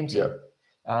be empty.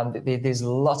 Yep. There's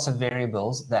lots of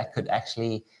variables that could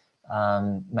actually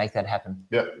make that happen.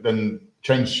 Yeah. Then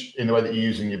change in the way that you're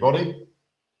using your body.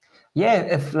 Yeah.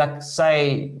 If, like,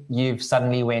 say you've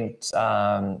suddenly went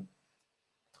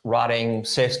riding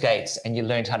surf skates and you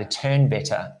learned how to turn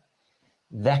better,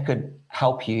 that could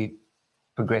help you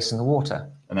progress in the water.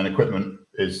 And then equipment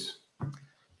is...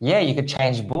 Yeah, you could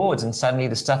change boards, and suddenly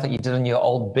the stuff that you did on your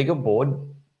old bigger board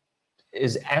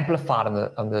is amplified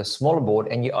on the smaller board,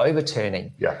 and you're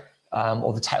overturning. Yeah.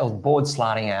 Or the board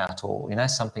sliding out, or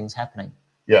something's happening.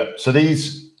 Yeah. So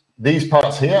these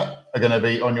parts here are going to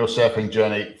be on your surfing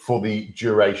journey for the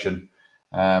duration,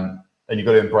 and you've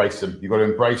got to embrace them. You've got to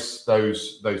embrace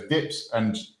those dips.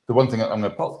 And the one thing that I'm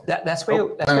going to... Well, that's where...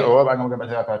 hang on, I'm going to go back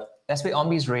to the iPad. That's where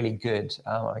Ombi's really good.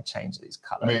 I want to change these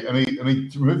colors. I mean,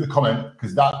 to remove the comment,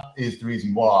 because that is the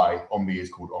reason why Ombi is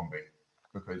called Ombi,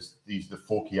 because these are the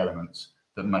 4 key elements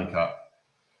that make up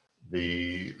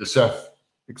the surf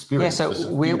experience. Yeah,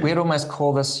 so we'd almost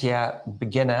call this here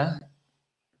beginner,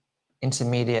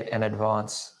 intermediate, and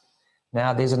advanced.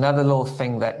 Now, there's another little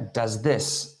thing that does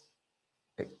this.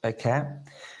 Okay,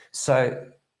 so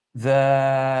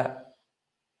this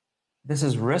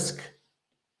is risk.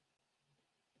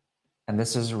 And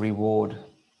this is reward.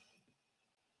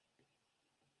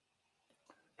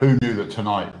 Who knew that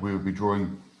tonight we would be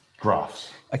drawing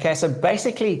graphs? Okay, so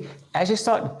basically, as you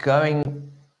start going,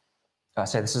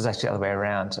 so this is actually the other way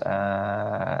around.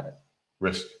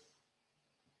 Risk.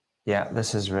 Yeah,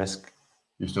 this is risk.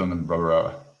 You're still in the rubber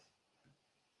hour.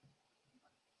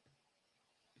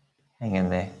 Hang in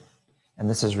there. And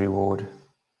this is reward.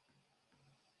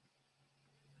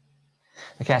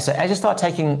 Okay, so as you start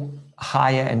taking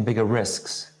higher and bigger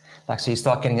risks, like so you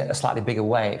start getting a slightly bigger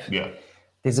wave,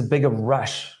 there's a bigger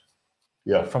rush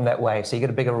from that wave, so you get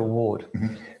a bigger reward.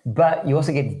 But you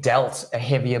also get dealt a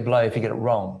heavier blow if you get it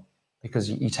wrong,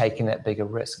 because you're taking that bigger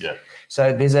risk.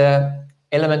 So there's a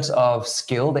element of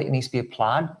skill that needs to be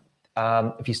applied.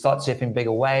 If you start surfing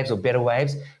bigger waves or better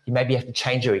waves, you maybe have to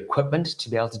change your equipment to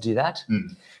be able to do that.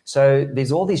 So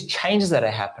there's all these changes that are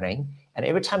happening, and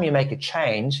every time you make a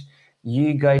change,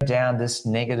 you go down this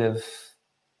negative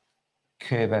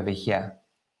curve over here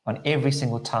on every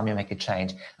single time you make a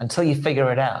change until you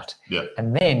figure it out.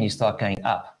 And then you start going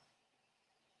up.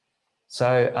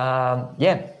 So,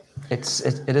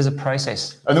 it is a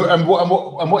process. And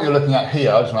what you're looking at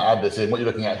here, I just want to add this in, what you're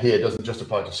looking at here doesn't just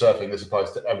apply to surfing, this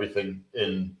applies to everything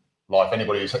in life.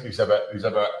 Anybody who's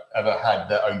ever had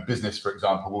their own business, for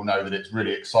example, will know that it's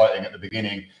really exciting at the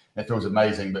beginning. It feels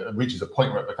amazing, but it reaches a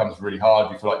point where it becomes really hard.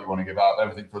 You feel like you want to give up.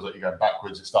 Everything feels like you're going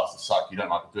backwards. It starts to suck. You don't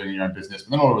like doing your own business.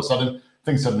 But then all of a sudden,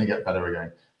 things suddenly get better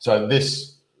again. So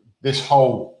this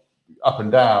whole up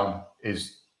and down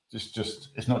is just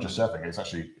it's not just surfing. It's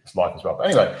life as well. But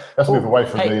anyway, let's move away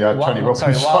from the Tony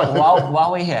Robbins. Sorry, while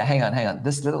we're here, hang on.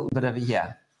 This little bit over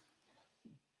here.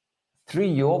 Through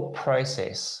your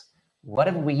process, what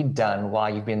have we done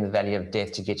while you've been in the valley of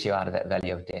death to get you out of that valley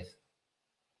of death?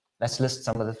 Let's list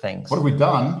some of the things. What have we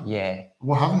done? Yeah.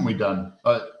 What haven't we done?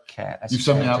 Okay. You've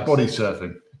sent me out body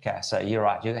surfing. Okay, so you're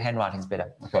right. Your handwriting's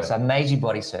better. Okay. So I made you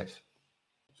body surf.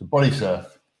 So body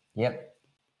surf. Yep.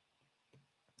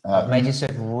 I've made you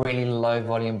surf really low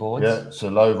volume boards. Yeah, so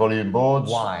low volume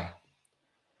boards. Why?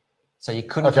 So you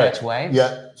couldn't catch waves?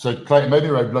 Yeah, so Clayton made me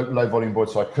a low volume board,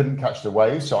 so I couldn't catch the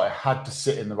waves, so I had to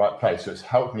sit in the right place. So it's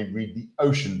helped me read the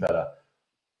ocean better.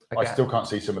 Okay. I still can't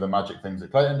see some of the magic things that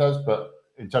Clayton does, but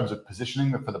in terms of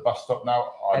positioning for the bus stop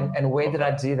now. And where did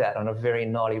I do that? On a very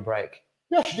gnarly break?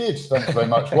 Yeah, she did. Thank you very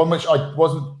much. One which I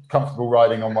wasn't comfortable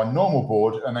riding on my normal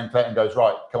board, and then Clayton goes,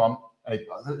 right, come on. And it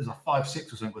was a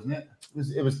 5.6 or something, wasn't it?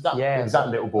 It was that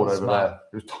little board over there.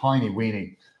 It was tiny,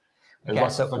 weeny. It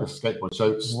was like a skateboard.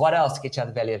 So what else to get you out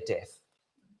of the valley of death?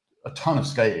 A ton of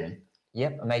skating.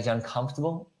 Yep, it made you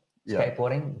uncomfortable.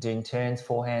 Skateboarding, doing turns,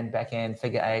 forehand, backhand,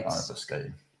 figure eights. That's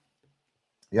skating.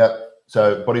 Yeah.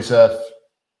 So body surf,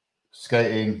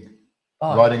 skating,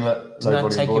 riding low volume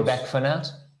boards. Did I take your back fin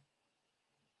out?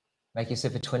 Make you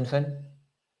surf a twin fin?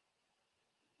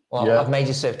 Well, I've made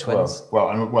you surf twins.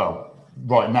 Well,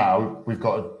 right now we've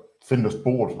got a finless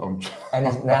board. Now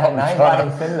you're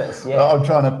riding finless. Yeah. I'm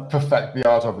trying to perfect the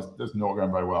art of it. It's not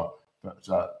going very well. But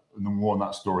more on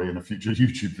that story in a future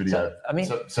YouTube video.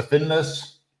 So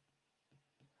finless.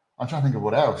 I'm trying to think of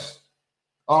what else.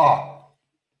 Like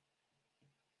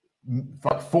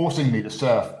forcing me to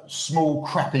surf small,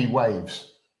 crappy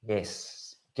waves.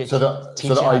 Yes. teach so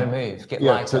you that how to move, get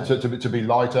lighter. To be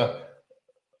lighter,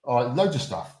 loads of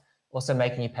stuff. Also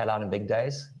making you pedal out on big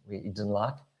days you didn't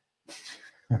like.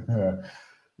 Yeah,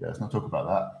 let's not talk about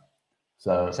that.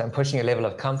 So I'm pushing a level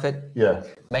of comfort. Yeah.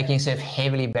 Making yourself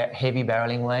heavy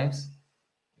barreling waves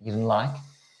you didn't like.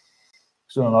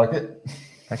 Still don't like it.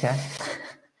 Okay.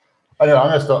 Anyway, I'm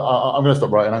gonna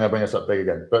stop writing. I'm gonna bring us up big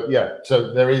again. But yeah,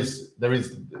 so there is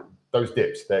those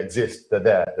dips. They exist. They're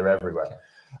there. They're everywhere.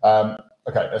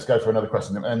 Okay, let's go for another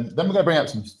question, and then we're gonna bring up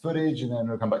some footage, and then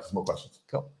we'll come back to some more questions.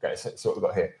 Cool. Okay, so what we've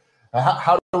got here.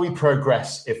 How do we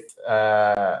progress if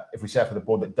we set up with a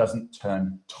board that doesn't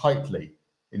turn tightly?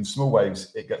 In small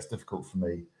waves, it gets difficult for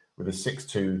me with a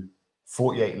 6'2",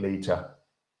 48 litre.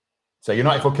 So you're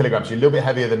 94 kilograms, you're a little bit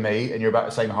heavier than me, and you're about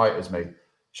the same height as me.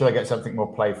 Should I get something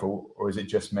more playful, or is it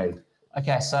just me?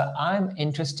 Okay, so I'm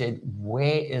interested,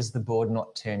 where is the board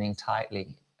not turning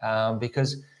tightly?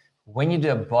 Because when you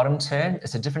do a bottom turn,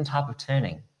 it's a different type of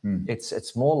turning.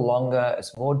 It's more longer,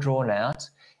 it's more drawn out.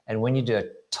 And when you do a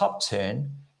top turn,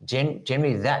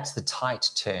 generally that's the tight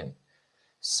turn.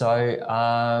 So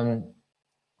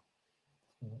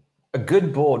a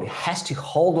good board has to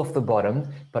hold off the bottom,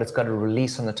 but it's got to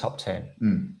release on the top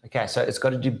turn. Okay, so it's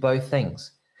got to do both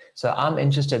things. So I'm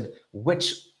interested,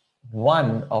 which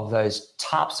one of those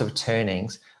types of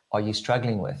turnings are you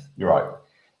struggling with? You're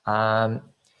right.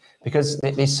 Because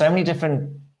there's so many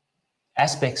different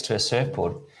aspects to a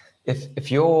surfboard. If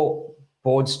your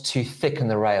board's too thick in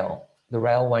the rail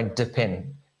won't dip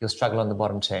in. You'll struggle on the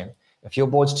bottom turn. If your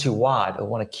board's too wide or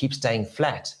want to keep staying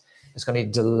flat, it's going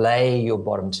to delay your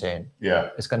bottom turn. Yeah.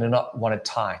 It's going to not want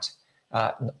to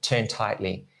turn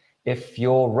tightly. If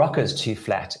your rocker's too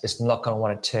flat, it's not going to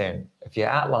want to turn. If your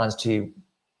outline's too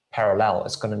parallel,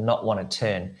 it's going to not want to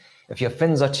turn. If your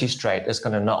fins are too straight, it's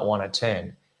going to not want to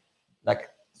turn.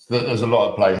 There's a lot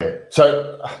of play here.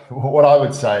 So what I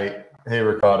would say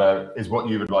here, Ricardo, is what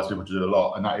you've advised people to do a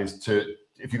lot, and that is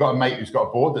if you've got a mate who's got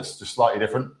a board that's just slightly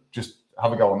different, just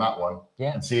have a go on that one,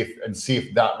 and see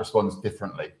if that responds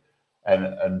differently,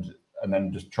 and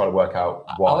then just try to work out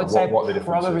what the difference is.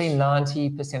 Probably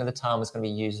 90% of the time it's going to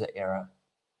be user error.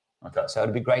 Okay. So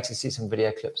it'd be great to see some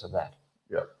video clips of that.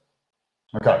 Yeah.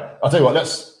 Okay. I'll tell you what.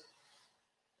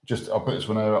 I'll put this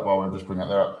one there up while we're just bringing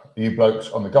that there up. You blokes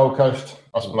on the Gold Coast.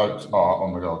 Us blokes are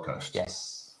on the Gold Coast.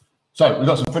 Yes. So we've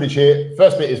got some footage here.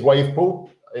 First bit is wave pool.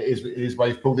 It is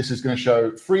wave pool. This is going to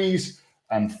show freeze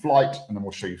and flight, and then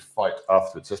we'll show you fight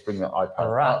afterwards. Let's bring the iPad.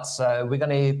 All right. Up. So we're going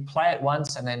to play it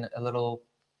once and then a little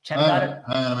chat about it.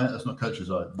 Hang on a minute. That's not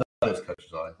Coach's Eye. That is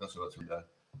Coach's Eye. That's what we go.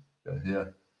 Go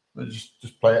here.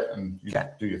 Just play it and you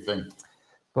do your thing.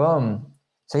 Boom.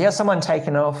 So here's someone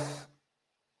taking off.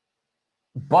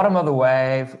 Bottom of the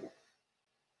wave.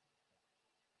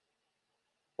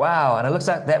 Wow, and it looks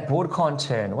like that board can't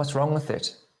turn. What's wrong with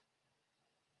it?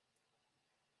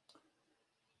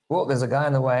 Well, there's a guy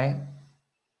in the way.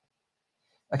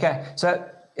 Okay, so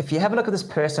if you have a look at this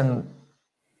person,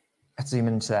 let's zoom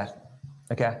into that.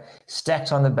 Okay,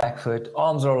 stacked on the back foot,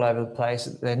 arms are all over the place.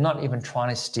 They're not even trying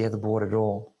to steer the board at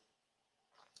all.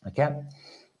 Okay,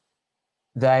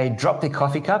 they drop their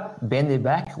coffee cup, bend their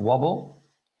back, wobble.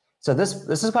 So this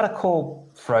is what I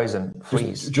call frozen,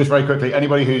 freeze. Just very quickly,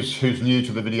 anybody who's new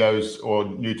to the videos or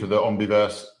new to the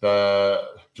Ombiverse,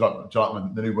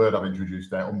 the new word I've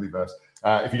introduced there, Ombiverse.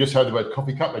 If you just heard the word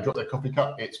coffee cup, they drop their coffee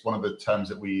cup. It's one of the terms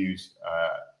that we use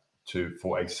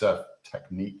for a surf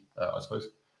technique, I suppose.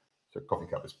 So coffee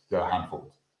cup is a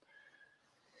handful.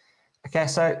 Okay,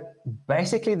 so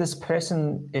basically this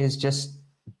person is just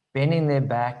bending their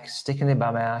back, sticking their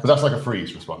bum out. So that's like a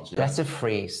freeze response. Yeah? That's a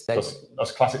freeze. That's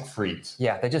classic freeze.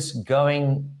 Yeah, they're just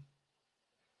going.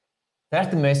 They're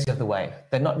at the mercy of the wave.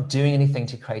 They're not doing anything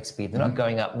to create speed. They're not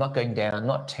going up, not going down,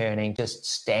 not turning, just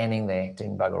standing there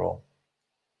doing bugger all.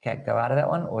 Okay, go out of that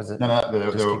one, or is it? No,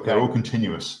 they're all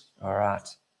continuous. All right.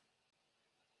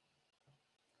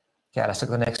 Okay, let's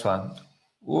look at the next one.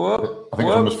 Whoop, I think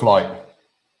it's almost flight.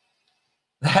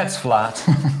 That's flat.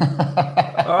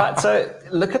 All right, so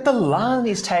look at the line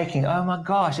he's taking. Oh my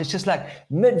gosh, it's just like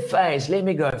mid-phase, let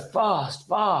me go fast,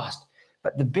 fast.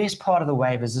 But the best part of the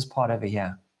wave is this part over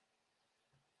here.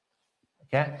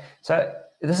 Okay, so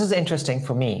this is interesting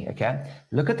for me, okay?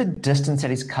 Look at the distance that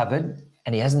he's covered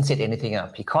and he hasn't set anything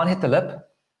up. He can't hit the lip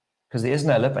because there is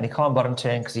no lip, and he can't bottom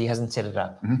turn because he hasn't set it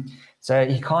up. So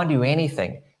he can't do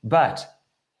anything. But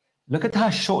look at how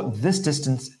short this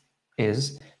distance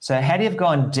is. So had he have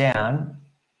gone down,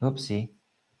 oopsie,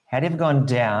 had he have gone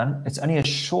down, it's only a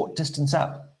short distance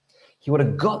up. He would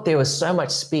have got there with so much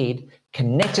speed,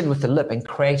 connected with the lip and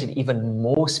created even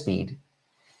more speed.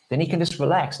 Then he can just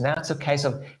relax. Now it's a case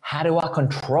of, how do I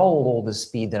control all the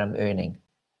speed that I'm earning?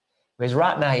 Whereas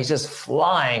right now, he's just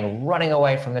flying, running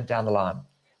away from it down the line.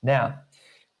 Now,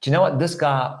 do you know what this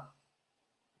guy,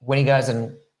 when he goes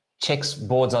and checks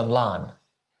boards online,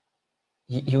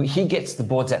 he gets the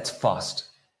boards that's fast.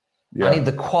 Yeah. I need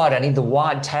the quad, I need the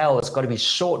wide tail. It's got to be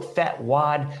short, fat,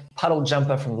 wide, puddle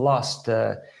jumper from Lost,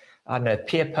 I don't know,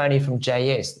 Pier Pony from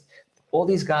JS. All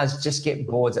these guys just get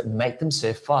boards that make them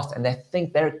surf fast, and they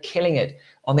think they're killing it.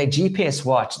 On their GPS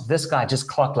watch, this guy just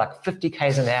clocked like 50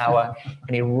 Ks an hour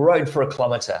and he rode for 1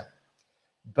 kilometer.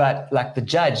 But like the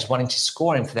judge wanting to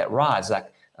score him for that ride is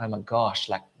like, oh my gosh,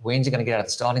 like when's he going to get out of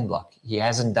the starting block? He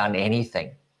hasn't done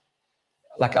anything.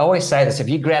 Like I always say this, if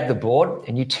you grab the board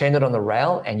and you turn it on the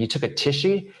rail and you took a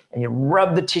tissue and you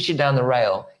rub the tissue down the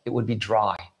rail, it would be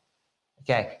dry.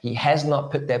 Okay, he has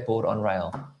not put that board on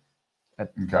rail.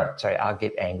 Okay. Sorry, I'll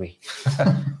get angry.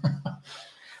 All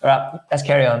right, let's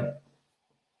carry on.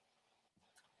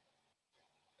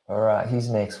 All right, who's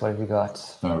next? What have you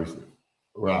got? No,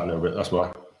 we're out a little bit, that's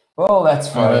why. Oh,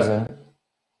 that's frozen.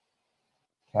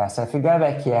 Okay, so if we go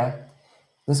back here,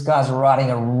 this guy's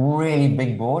riding a really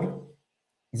big board.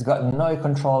 He's got no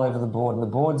control over the board. And the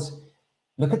board's,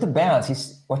 look at the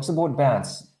bounce. Watch the board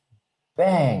bounce.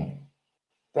 Bang,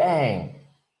 bang.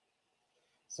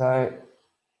 So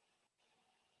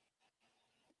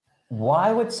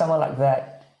why would someone like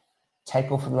that take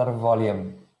off with a lot of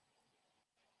volume?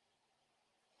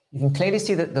 You can clearly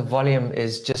see that the volume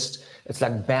is just, it's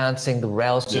like bouncing, the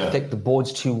rail's too thick, the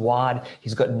board's too wide.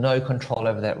 He's got no control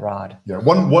over that ride. Yeah,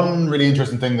 one really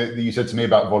interesting thing that you said to me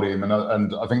about volume,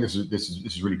 and I think this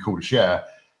is really cool to share,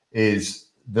 is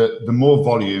that the more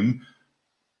volume,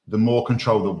 the more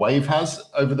control the wave has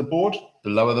over the board. The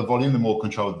lower the volume, the more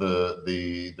control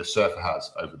the surfer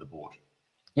has over the board.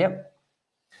 Yep.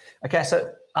 Okay,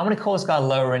 so I'm going to call this guy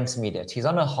lower intermediate. He's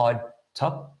on a hard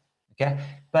top, okay?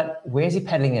 But where's he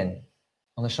paddling in?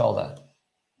 On the shoulder.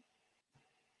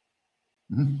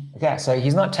 Mm-hmm. Okay, so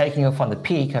he's not taking off on the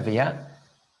peak over here.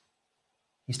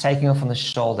 He's taking off on the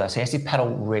shoulder, so he has to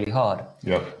paddle really hard.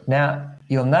 Yeah. Now,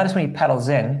 you'll notice when he paddles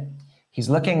in, he's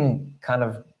looking kind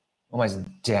of almost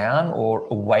down or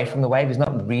away from the wave. He's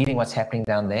not reading what's happening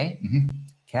down there. Mm-hmm.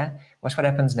 Okay, watch what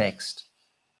happens next.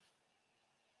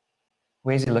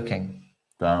 Where's he looking?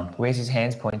 Down. Where's his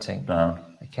hands pointing? Down.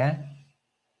 Okay.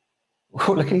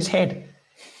 Oh, look at his head.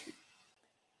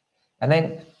 And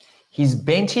then he's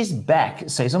bent his back,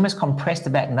 so he's almost compressed the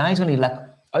back. Now he's going to like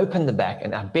open the back,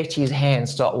 and I bet his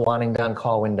hands start winding down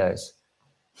car windows.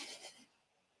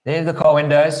 There's the car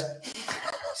windows.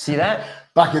 See that?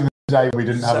 Back in the day, we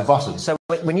didn't have a button. So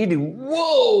when you do,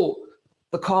 whoa,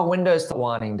 the car windows start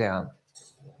winding down.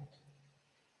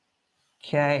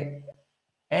 Okay.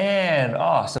 And,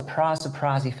 oh, surprise,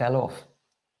 surprise, he fell off.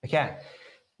 Okay.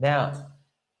 Now,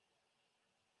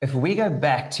 if we go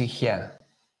back to here,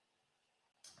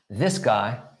 this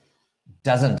guy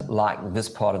doesn't like this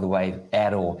part of the wave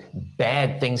at all.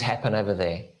 Bad things happen over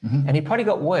there. Mm-hmm. And he probably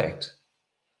got worked.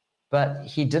 But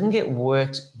he didn't get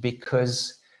worked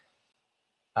because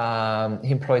he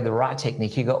employed the right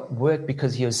technique. He got worked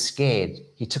because he was scared.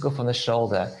 He took off on the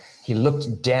shoulder. He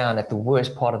looked down at the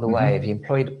worst part of the wave. He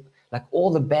employed, like,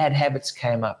 all the bad habits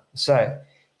came up. So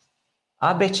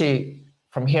I bet you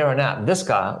from here on out, this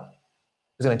guy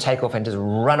is going to take off and just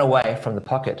run away from the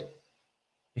pocket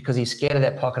because he's scared of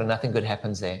that pocket and nothing good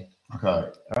happens there. Okay.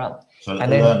 All right. So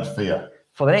learned fear.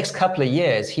 For the next couple of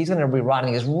years, he's going to be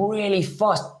riding his really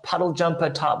fast puddle jumper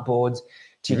type boards.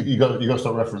 You got to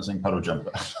stop referencing puddle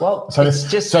jumper. Well, so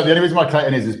the only reason why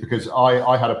Clayton is because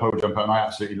I had a puddle jumper and I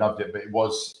absolutely loved it, but it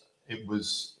was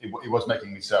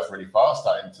making me surf really fast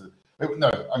out into.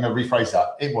 No, I'm going to rephrase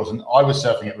that. It wasn't. I was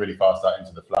surfing it really fast out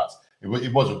into the flats.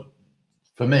 It wasn't.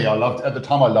 For me, I loved at the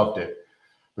time. I loved it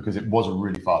because it was a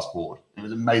really fast board. It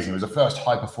was amazing. It was the first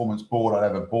high performance board I'd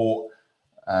ever bought,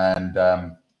 and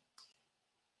and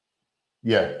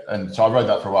so I rode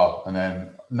that for a while, and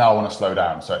then now I want to slow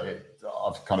down. So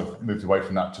I've kind of moved away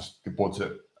from that. Just the boards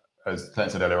that, as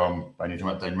Clayton said earlier on, when you talk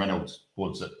about Dane Reynolds,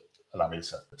 boards that allow me to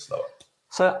surf a bit slower.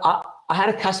 So I had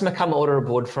a customer come order a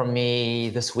board from me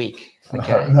this week.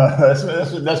 Okay. No, let's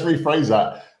rephrase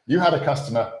that. You had a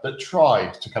customer that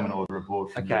tried to come and order a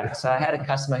board from you. Okay, so I had a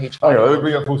customer who tried. Oh, yeah,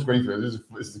 bring up full screen for this.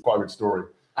 This is quite a good story.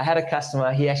 I had a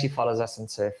customer, he actually follows us on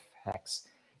Surf Hacks.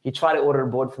 He tried to order a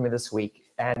board for me this week,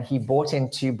 and he bought in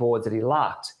 2 boards that he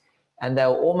liked. And they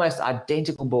were almost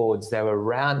identical boards. They were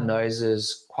round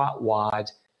noses, quite wide,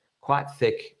 quite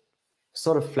thick,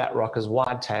 sort of flat rockers,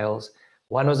 wide tails.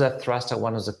 One was a thruster,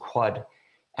 one was a quad.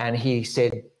 And he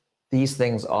said, these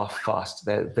things are fast.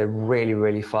 They're really,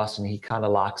 really fast, and he kind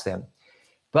of likes them.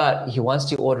 But he wants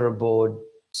to order a board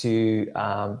to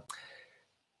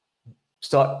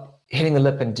start hitting the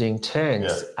lip and doing turns.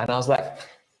 Yeah. And I was like,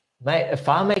 mate, if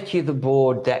I make you the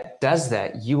board that does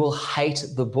that, you will hate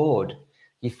the board.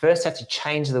 You first have to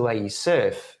change the way you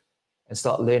surf and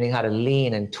start learning how to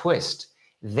lean and twist.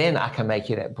 Then I can make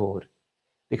you that board.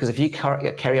 Because if you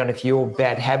carry on with your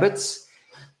bad habits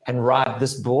and ride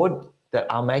this board that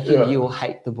I'll make you, you will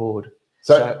hate the board.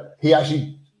 So he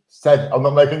actually said, I'm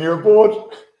not making you a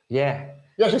board. Yeah.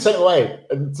 He actually sent it away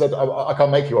and said, I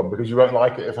can't make you one because you won't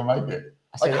like it if I make it.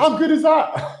 Like, how good is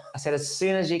that? I said, as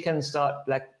soon as you can start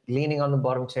like leaning on the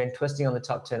bottom turn, twisting on the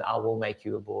top turn, I will make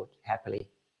you a board happily.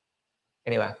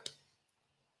 Anyway.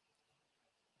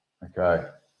 Okay.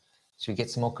 Should we get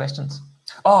some more questions?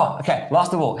 Oh, okay.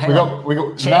 Last of all, we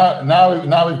got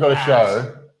now we've got to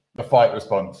show the fight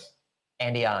response.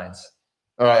 Andy Irons.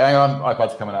 All right, hang on.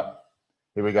 iPad's coming up.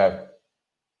 Here we go.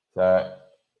 So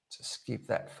just keep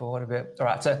that forward a bit. All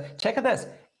right. So check out this.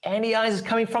 Andy Irons is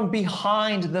coming from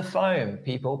behind the foam,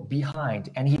 people, behind,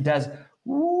 and he does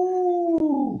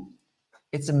woo.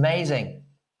 It's amazing.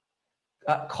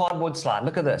 Cardboard slide.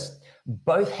 Look at this.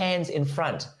 Both hands in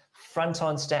front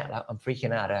on stand. I'm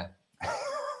freaking out.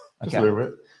 Just a little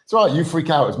bit. It's all right. You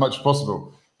freak out as much as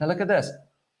possible. Now look at this.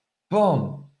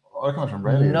 Boom. Oh, that comes from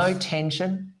Rayleigh. No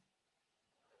tension.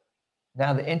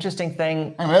 Now the interesting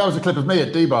thing. Anyway, that was a clip of me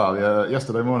at D-Bar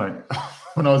yesterday morning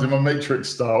when I was in my Matrix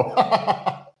style.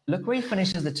 Look where he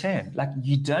finishes the turn. Like,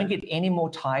 you don't get any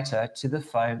more tighter to the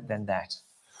foam than that.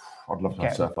 I'd love to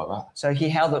have surf like that. So he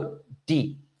held it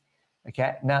deep.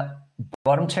 Okay. Now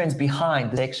bottom turns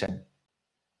behind the section.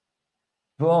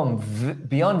 Boom.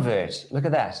 Beyond vert. Look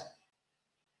at that.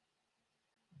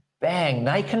 Bang.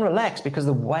 Now he can relax because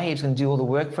the waves can do all the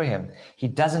work for him. He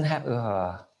doesn't have,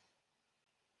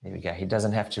 there we go. He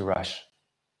doesn't have to rush.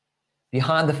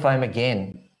 Behind the foam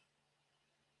again.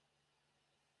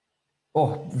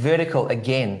 Oh, vertical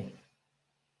again.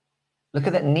 Look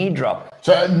at that knee drop.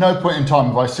 So at no point in time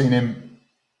have I seen him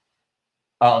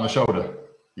out on the shoulder.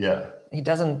 Yeah. He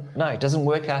doesn't, no, it doesn't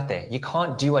work out there. You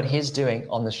can't do what he's doing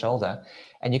on the shoulder,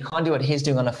 and you can't do what he's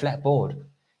doing on a flat board.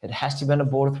 It has to be on a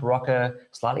board with rocker,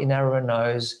 slightly narrower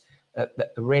nose, a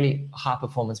really high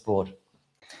performance board.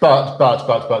 But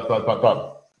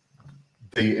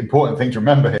the important thing to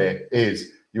remember here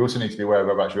is you also need to be aware of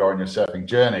whereabouts you are in your surfing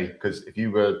journey, because if you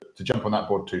were to jump on that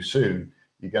board too soon,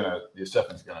 your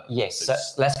surfing's gonna. Yes. So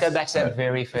let's go back to that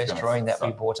very first drawing that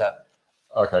we brought up.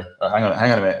 Okay. Hang on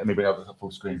a minute. Let me bring up the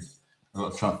full screen. I've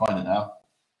got to try and find it now.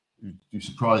 You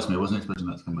surprised me. I wasn't expecting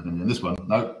that to come back in. This one?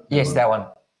 No. Yes, that one.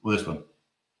 Or this one?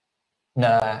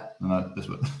 No, this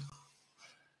one.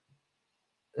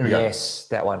 Yes,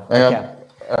 that one. Hang on.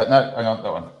 No, hang on,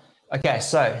 that one. Okay,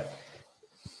 so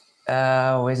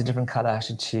where's a different color I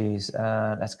should choose?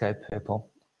 Let's go purple.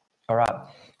 All right.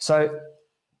 So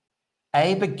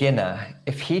a beginner,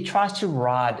 if he tries to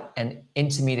ride an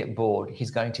intermediate board, he's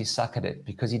going to suck at it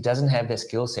because he doesn't have their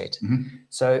skill set. Mm-hmm.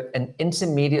 So an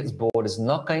intermediate board is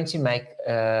not going to make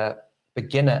a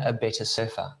beginner a better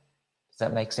surfer. Does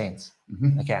that make sense?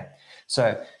 Mm-hmm. Okay.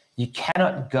 So you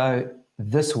cannot go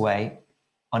this way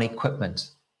on equipment.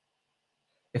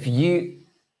 If you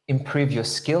improve your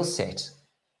skill set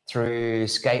through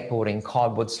skateboarding,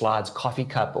 cardboard slides, coffee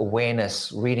cup,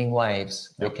 awareness, reading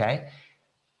waves, okay?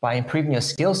 By improving your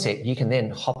skill set, you can then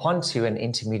hop onto an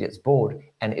intermediate's board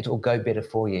and it will go better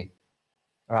for you.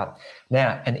 All right.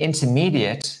 Now, an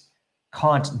intermediate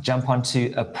can't jump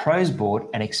onto a pro's board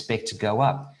and expect to go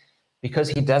up because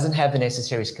he doesn't have the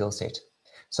necessary skill set.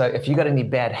 So if you've got any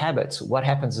bad habits, what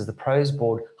happens is the pro's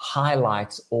board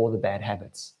highlights all the bad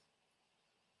habits.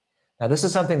 Now, this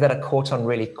is something that I caught on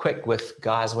really quick with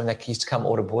guys when they used to come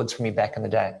order boards for me back in the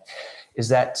day, is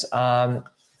that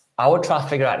I would try to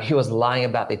figure out who was lying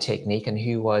about their technique and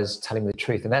who was telling me the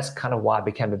truth. And that's kind of why I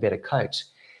became a better coach.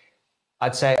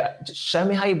 I'd say, show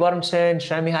me how you bottom turn,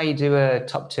 show me how you do a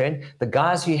top turn. The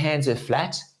guys whose hands are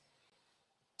flat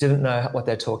didn't know what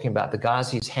they're talking about. The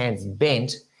guys whose hands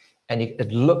bent and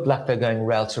it looked like they're going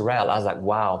rail to rail. I was like,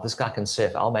 wow, this guy can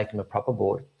surf. I'll make him a proper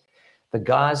board. The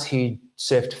guys who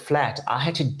surfed flat, I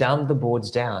had to dumb the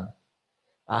boards down.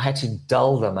 I had to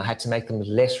dull them. I had to make them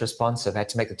less responsive. I had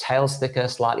to make the tails thicker,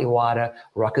 slightly wider,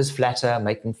 rockers flatter,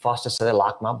 make them faster so they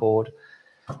like my board.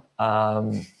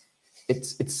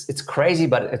 It's crazy,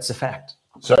 but it's a fact.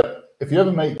 So if you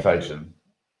ever meet Clayton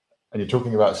and you're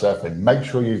talking about surfing, make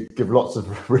sure you give lots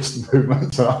of wrist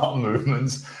movements and arm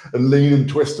movements and lean and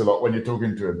twist a lot when you're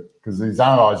talking to him because he's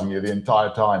analysing you the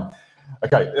entire time.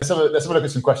 Okay, let's have a look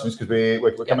at some questions because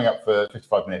we're coming up for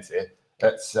 55 minutes here.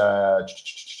 Let's.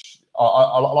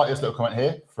 I like this little comment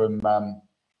here from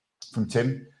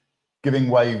Tim. Giving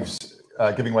waves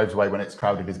away when it's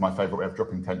crowded is my favourite way of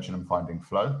dropping tension and finding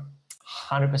flow.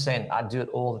 100%. I do it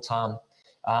all the time.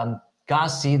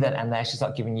 Guys see that and they actually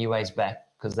start giving UAs back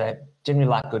because they generally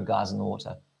like good guys in the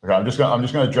water. Okay, I'm just going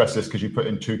to address this because you put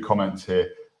in 2 comments here.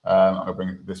 I'm going to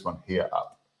bring this one here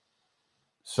up.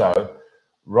 So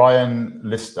Ryan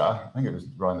Lister, I think it was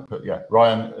Ryan that put,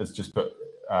 Ryan has just put,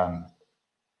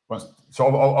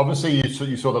 so obviously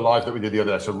you saw the live that we did the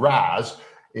other day. So Raz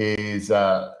is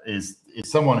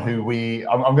someone who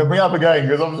I'm going to bring up again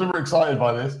because I'm super excited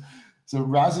by this. So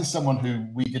Raz is someone who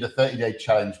we did a 30-day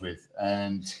challenge with.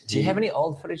 And do you have any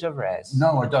old footage of Raz?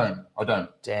 No, I don't.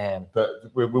 Damn.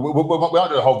 But we won't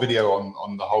do a whole video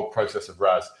on the whole process of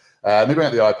Raz. Let me bring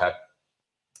up the iPad.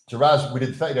 So Raz, we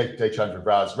did the 30-day challenge with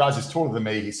Raz. Raz is taller than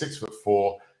me. He's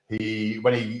 6'4".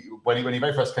 When he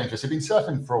very first came to us, he'd been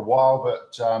surfing for a while,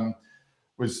 but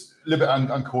was a little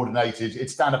bit uncoordinated. He'd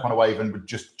stand up on a wave and would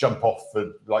just jump off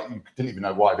for, like, you didn't even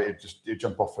know why, but he'd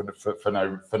jump off for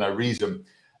no reason.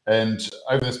 And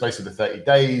over the space of the 30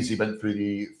 days, he went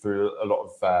through a lot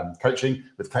of coaching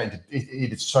with Clayton. He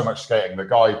did so much skating. The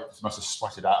guy must have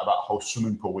sweated out about a whole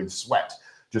swimming pool with sweat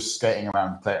just skating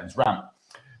around Clayton's ramp.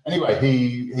 Anyway,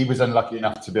 he was unlucky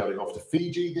enough to be able to go off to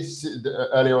Fiji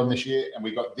earlier on this year, and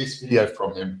we got this video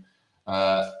from him.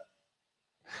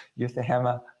 Use the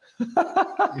hammer.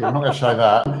 I'm not going to show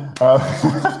that.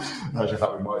 Actually, in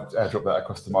fact, we might airdrop that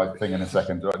across to my thing in a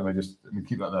second. Right, let me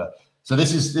keep that there. So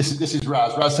this is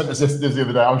Raz. Raz sent us this the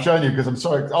other day. I'm showing you because I'm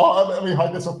sorry. Let me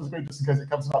hide this off the screen just in case it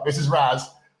comes up. This is Raz.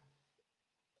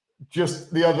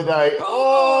 Just the other day.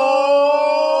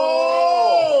 Oh,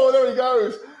 there he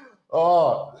goes.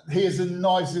 Oh, he is the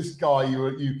nicest guy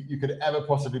you could ever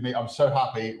possibly meet. I'm so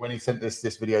happy when he sent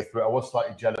this video through. I was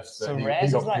slightly jealous that he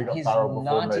got he's barrel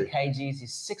 90 kgs.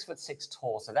 He's 6'6"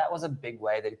 tall. So that was a big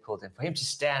wave that he pulled in. For him to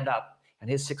stand up and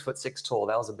he's 6'6" tall,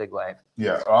 that was a big wave.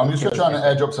 Yeah, I'm just going to try and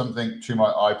airdrop something to my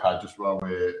iPad just while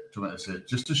we're talking about this,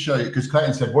 just to show you, because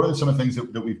Clayton said, what are some of the things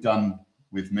that we've done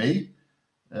with me?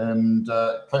 And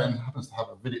Clayton happens to have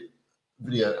a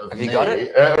video of me. Have you got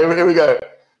it? Here we go.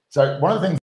 So one of the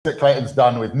things that Clayton's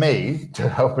done with me to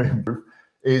help him improve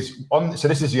is so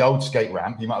this is the old skate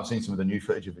ramp. You might have seen some of the new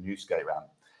footage of the new skate ramp.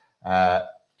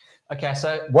 Okay,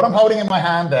 so what I'm holding in my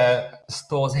hand there,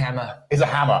 Thor's hammer, is a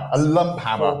hammer, a lump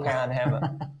hammer. 4-pound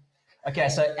hammer. Okay,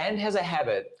 so And has a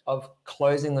habit of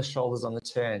closing the shoulders on the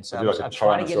turn. So I'm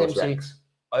trying to get him to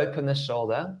open the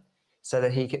shoulder so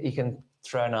that he can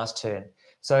throw a nice turn.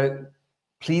 So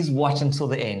please watch until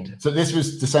the end. So this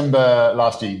was December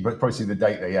last year, but probably see the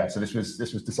date there. Yeah. So this was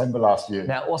December last year.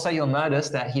 Now, also you'll notice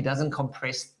that he doesn't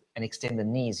compress and extend the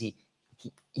knees. He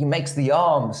makes the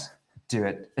arms do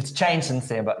it. It's changed since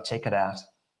then, but check it out.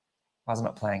 Why is it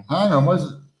not playing? Hang on, where's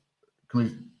it?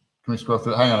 Can we scroll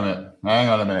through? Hang on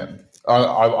a minute.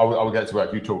 I will get it to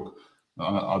work. You talk.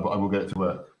 I will get it to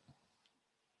work.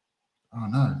 Oh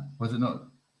no, why is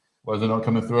it not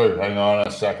coming through? Hang on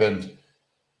a second.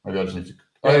 Maybe I just need to.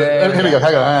 Here we go.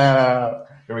 Hang on.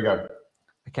 Here we go.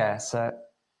 Okay, so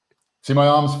see my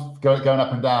arms going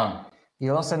up and down.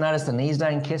 You'll also notice the knees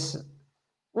don't kiss.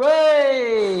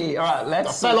 Way! All right,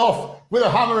 let's. I fell off with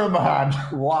a hammer in my hand.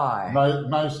 Why?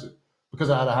 Most because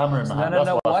I had a hammer in my hand.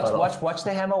 No. Watch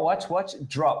the hammer. Watch.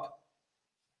 Drop.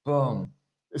 Boom.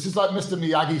 This is like Mr.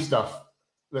 Miyagi stuff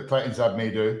that Clayton's had me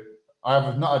do. I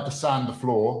have not had to sand the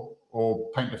floor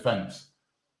or paint the fence,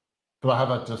 but I have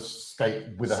had to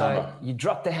skate with a hammer. You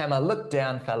drop the hammer, look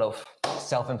down, fell off.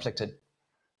 Self-inflicted.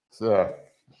 So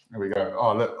there we go.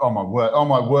 Oh look! Oh my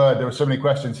word! There were so many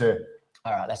questions here.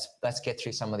 All right, let's get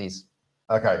through some of these.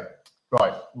 Okay,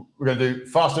 right. We're going to do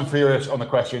fast and furious on the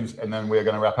questions, and then we're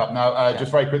going to wrap up now.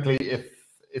 Just very quickly,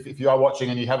 if you are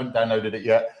watching and you haven't downloaded it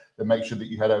yet, then make sure that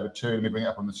you head over to. Let me bring it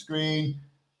up on the screen.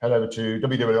 Head over to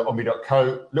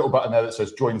www.omby.co. Little button there that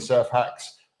says Join Surf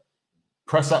Hacks.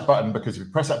 Press that button, because if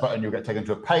you press that button, you'll get taken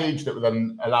to a page that will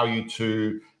then allow you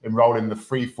to enroll in the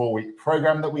free 4-week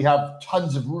program that we have.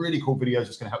 Tons of really cool videos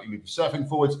that's going to help you move your surfing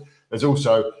forwards. There's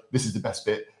also, this is the best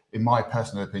bit, in my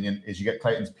personal opinion, is you get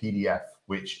Clayton's PDF,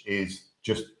 which is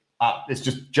just it's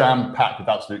just jam-packed with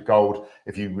absolute gold.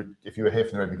 If you were here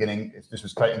from the very beginning, this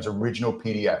was Clayton's original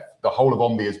PDF. The whole of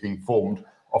Omby is being formed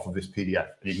off of this PDF,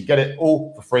 and you can get it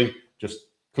all for free. Just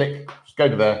go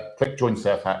to there, click Join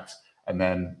Surf Hacks, and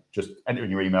then just enter in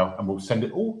your email, and we'll send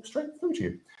it all straight through to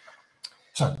you.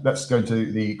 So let's go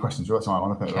into the questions. Right, so I'm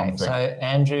looking at the wrong thing. So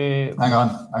Andrew, hang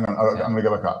on. I'm going to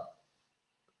go back up.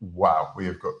 Wow, we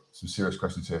have got some serious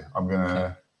questions here.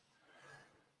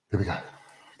 Here we go.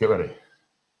 Get ready.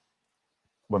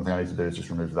 One thing I need to do is just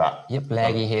remove that. Yep,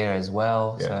 laggy here as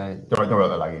well. Yeah. So don't worry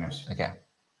about the lagginess. Okay.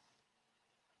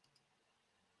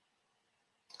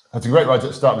 That's a great ride at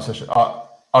the start of the session.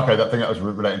 Okay, that thing that was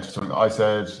relating to something that I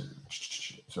said.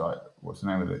 Sorry, What's the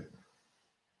name of it?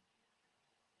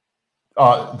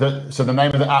 So the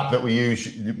name of the app that we use,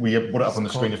 we put it up on the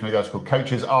screen just now, it's called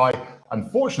Coach's Eye.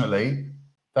 Unfortunately,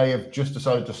 they have just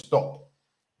decided to stop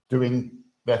doing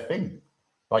their thing.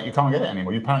 Like, you can't get it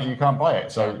anymore. Apparently you can't buy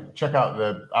it. So check out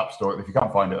the App Store. If you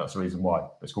can't find it, that's the reason why.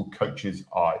 It's called Coach's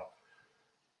Eye.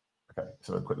 Okay,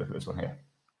 so a quick look at this one here.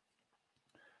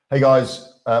 Hey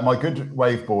guys, my good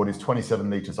wave board is 27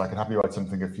 litres. I can happily ride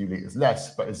something a few litres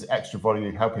less, but is extra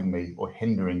volume helping me or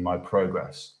hindering my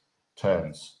progress?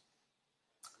 Turns.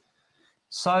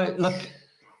 So look,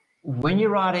 when you're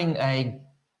riding a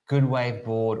good wave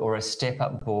board or a step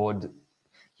up board,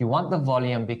 you want the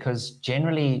volume because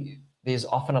generally there's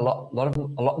often a lot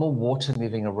more water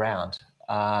moving around,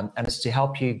 and it's to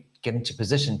help you get into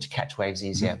position to catch waves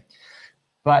easier.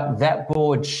 But that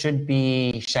board should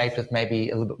be shaped with maybe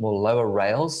a little bit more lower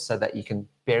rails so that you can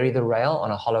bury the rail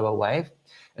on a hollower wave.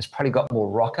 It's probably got more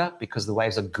rocker because the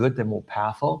waves are good, they're more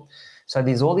powerful. So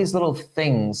there's all these little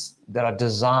things that are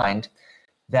designed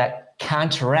that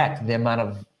counteract the amount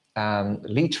of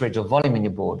literage or volume in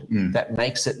your board that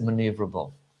makes it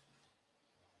maneuverable.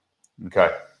 Okay.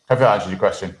 Hopefully that answers your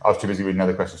question. I was too busy reading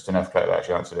other questions to know if Claire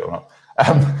actually answered it or not.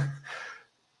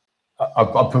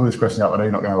 I'll pull this question up. I know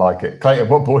you're not going to like it. Clayton,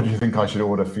 what board do you think I should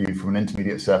order for you from an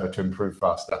intermediate surfer to improve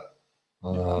faster?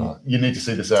 You need to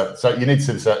see the surf. So you need to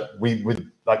see the surf.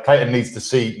 Like Clayton needs to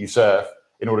see you surf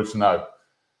in order to know.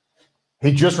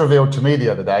 He just revealed to me the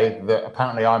other day that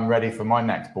apparently I'm ready for my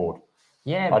next board.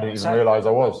 Yeah. I didn't even realize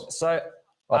I was. So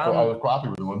I thought I was quite happy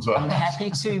with the one. So I'm happy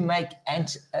to make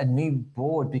Ant a new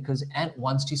board because Ant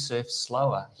wants to surf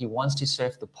slower. He wants to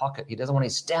surf the pocket. He doesn't want to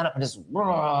stand up and just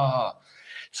roar.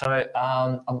 So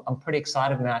I'm pretty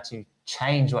excited now to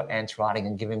change what Ant's riding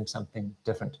and give him something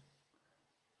different.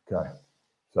 Okay.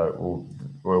 So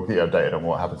we'll keep you updated on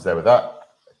what happens there with that.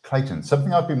 Clayton,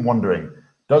 something I've been wondering.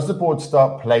 Does the board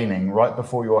start planing right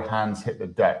before your hands hit the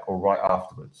deck or right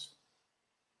afterwards?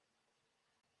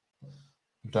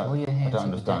 I don't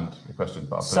understand the question,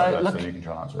 but I'll put it there so you can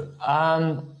try and answer it.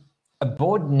 A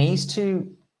board needs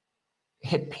to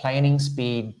hit planing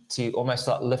speed to almost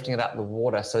start lifting it out of the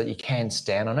water so that you can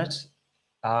stand on it.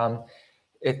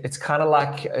 It's kind of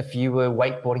like if you were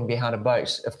wakeboarding behind a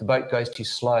boat. If the boat goes too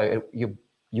slow, you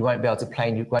won't be able to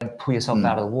plane. You won't pull yourself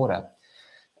out of the water.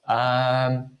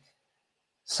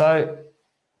 So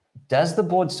does the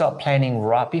board start planing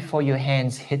right before your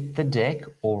hands hit the deck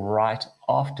or right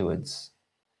afterwards?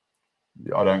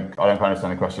 I don't quite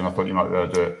understand the question. I thought you might be able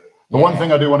to do it. The one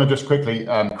thing I do want to just quickly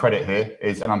credit here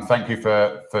is, and I'm thank you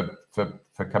for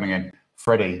coming in,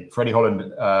 Freddie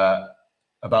Holland,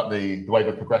 about the wave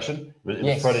of progression. It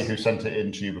was Freddie who sent it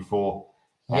in to you before.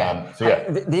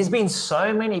 There's been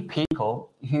so many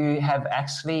people who have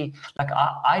actually, like,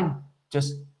 I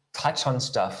just touch on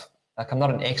stuff. Like, I'm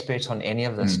not an expert on any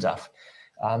of this stuff.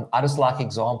 I just like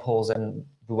examples and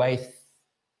the way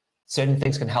certain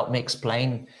things can help me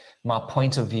explain my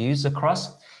point of views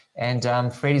across. And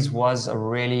Freddie's was a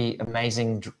really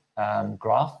amazing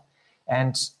graph.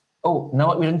 And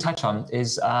what we didn't touch on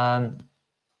is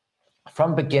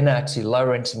from beginner to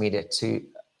lower intermediate to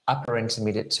upper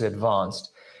intermediate to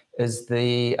advanced is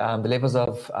the levels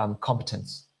of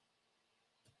competence.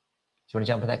 Do you want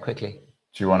to jump on that quickly?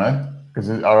 Do you want to? Because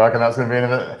I reckon that's going to be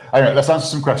another. Anyway, let's answer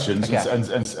some questions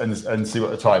and see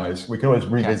what the time is. We can always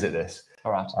revisit this.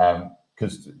 All right.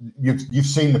 Because you've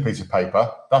seen the piece of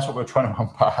paper. That's what we're trying to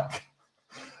unpack.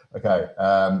 Okay.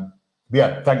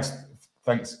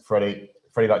 Thanks, Freddie.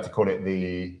 Freddie liked to call it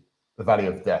the valley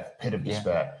of death, pit of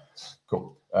despair.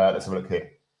 Cool. Let's have a look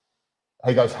here.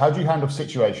 Hey guys, how do you handle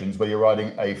situations where you're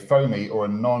riding a foamy or a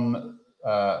non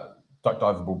duck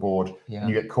diveable board and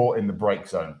you get caught in the break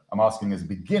zone? I'm asking as a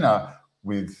beginner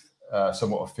with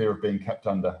somewhat of fear of being kept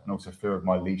under and also fear of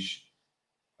my leash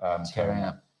tearing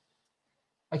up.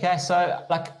 Okay, so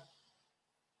like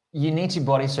you need to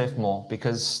body surf more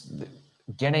because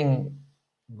getting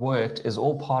worked is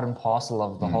all part and parcel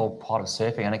of the whole part of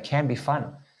surfing, and it can be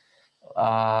fun.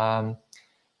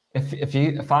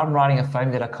 If I'm riding a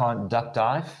foam that I can't duck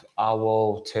dive, I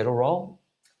will turtle roll.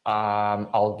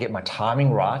 I'll get my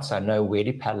timing right so I know where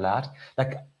to paddle out.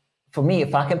 Like for me,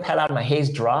 if I can paddle out and my hair's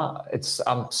dry,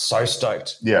 I'm so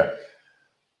stoked. Yeah.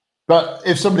 But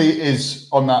if somebody is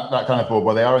on that kind of board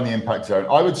where they are in the impact zone,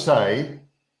 I would say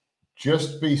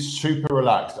just be super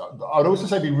relaxed. I'd also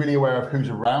say be really aware of who's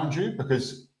around you,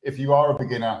 because if you are a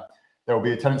beginner, there will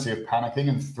be a tendency of panicking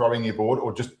and throwing your board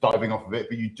or just diving off of it.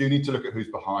 But you do need to look at who's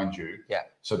behind you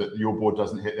so that your board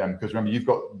doesn't hit them. Because remember, you've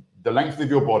got the length of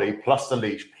your body plus the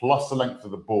leash plus the length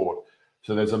of the board.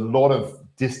 So there's a lot of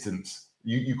distance.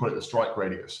 You call it the strike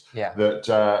radius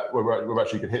that where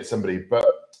actually you could hit somebody.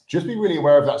 But just be really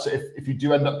aware of that. So if you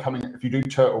do end up if you do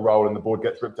turtle roll and the board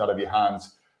gets ripped out of your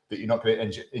hands, that you're not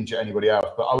going to injure anybody else.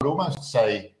 But I would almost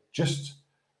say just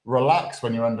relax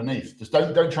when you're underneath. Just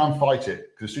don't try and fight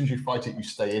it, because as soon as you fight it, you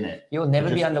stay in it. You'll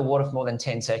never be underwater for more than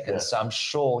 10 seconds. Yeah. So I'm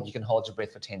sure you can hold your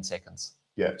breath for 10 seconds.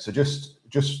 Yeah. So just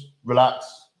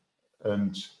relax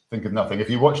and think of nothing. If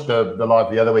you watched the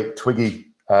live the other week, Twiggy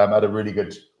had a really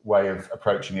good way of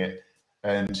approaching it,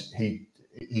 and he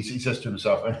says to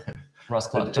himself, Ross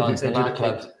Clark John's the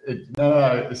nightclub.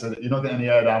 No, he said, "You're not getting any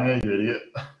air down here, you idiot,"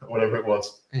 or whatever it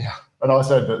was. Yeah. And I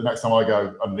said that next time I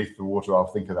go underneath the water, I'll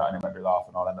think of that, and it made me laugh,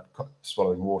 and I'll end up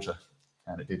swallowing water,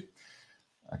 and it did.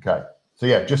 Okay, so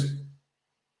yeah, just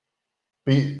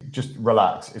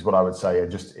relax is what I would say,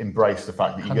 and just embrace the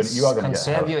fact that you are going to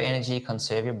conserve your energy,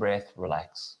 conserve your breath,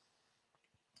 relax.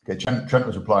 Okay, Trent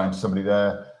was replying to somebody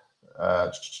there.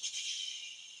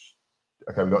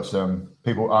 Okay, we've got some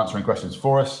people answering questions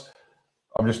for us.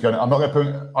 I'm not going to put,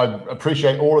 I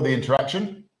appreciate all of the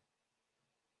interaction.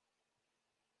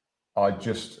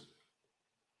 Okay,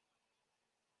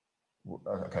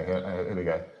 here we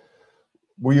go.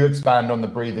 Will you expand on the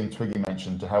breathing Twiggy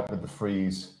mentioned to help with the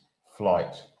freeze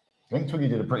flight? I think Twiggy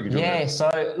did a pretty good job. Yeah,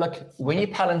 so look, when you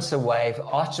paddle into a wave,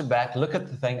 arch your back, look at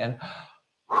the thing, and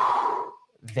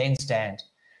then stand.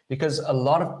 Because a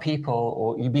lot of people,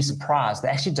 or you'd be surprised, they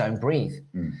actually don't breathe.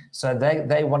 So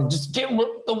they want to just get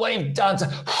the wave done,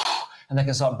 and they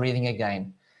can start breathing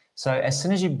again. So as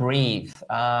soon as you breathe,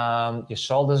 your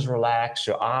shoulders relax,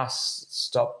 your eyes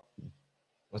stop,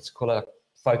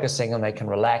 focusing, and they can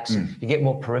relax. You get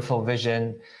more peripheral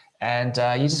vision, and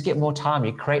you just get more time.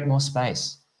 You create more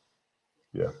space.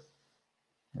 Yeah.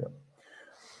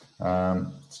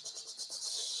 I'm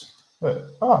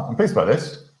pleased about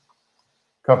this.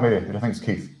 Carve Media, which I think is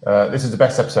Keith. This is the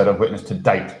best episode I've witnessed to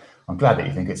date. I'm glad that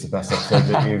you think it's the best episode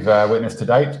that you've witnessed to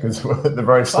date, because at the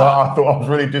very start I thought I was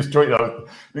really disjointed. I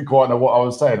didn't quite know what I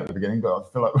was saying at the beginning, but I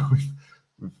feel like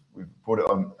we've put it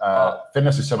on.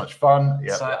 Fitness is so much fun.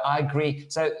 Yeah. So I agree.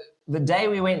 So the day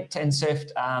we went and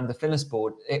surfed the Fitness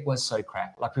board, it was so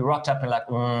crap. Like we rocked up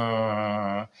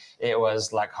and it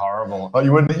was like horrible. Like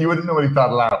you wouldn't normally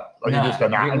paddle out. Like you just go,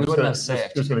 nah, we wouldn't have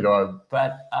surfed. Just gonna go home.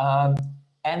 But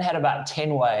Anne had about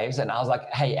 10 waves, and I was like,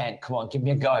 "Hey, Anne, come on, give me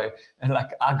a go." And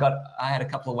like I had a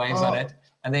couple of waves on it,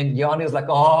 and then Yanni was like,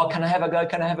 "Oh, can I have a go?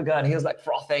 Can I have a go?" And he was like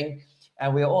frothing,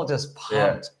 and we were all just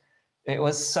pumped. Yeah. It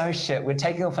was so shit. We're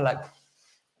taking off for like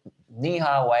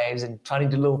knee-high waves and trying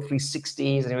to do little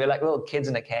 360s, and we were like little kids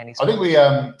in a candy store. I think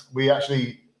we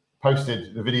actually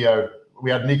posted the video. We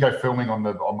had Nico filming on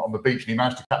the beach, and he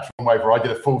managed to capture one wave where I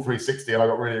did a full 360, and I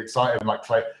got really excited and like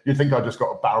clay. You'd think I just got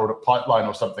a barreled up pipeline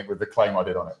or something with the claim I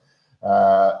did on it.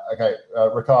 Okay,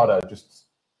 Ricardo, I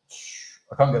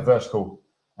can't get vertical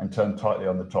and turn tightly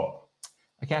on the top.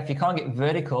 Okay, if you can't get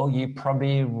vertical, you're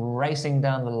probably racing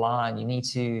down the line. You need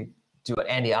to do what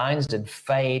Andy Irons did,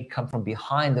 fade, come from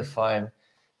behind the foam,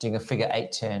 doing a figure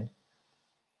 8 turn.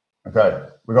 Okay,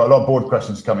 we've got a lot of board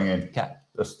questions coming in. Okay.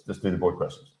 Let's do the board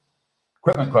questions.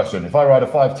 Equipment question. If I ride a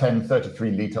 510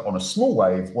 33 litre on a small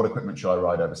wave, what equipment should I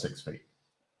ride over 6 feet?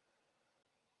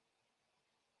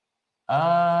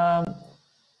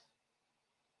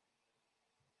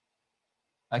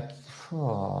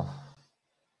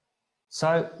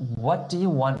 So what do you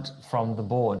want from the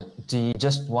board? Do you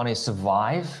just want to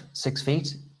survive 6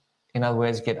 feet? In other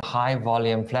words, get high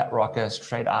volume, flat rocker,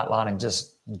 straight outline, and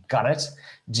just gut it?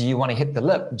 Do you want to hit the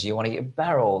lip? Do you want to get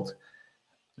barreled?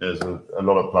 There's a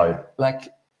lot of play.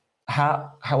 Like,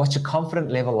 what's your confidence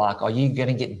level like? Are you going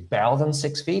to get barreled in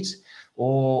 6 feet,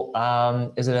 or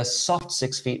is it a soft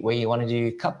 6 feet where you want to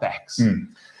do cutbacks?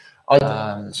 Look,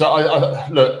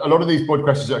 a lot of these board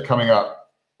questions that are coming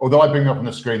up, although I bring them up on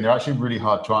the screen, they're actually really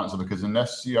hard to answer, because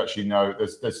unless you actually know,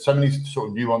 there's so many sort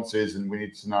of nuances, and we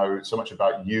need to know so much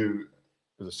about you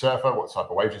as a surfer, what type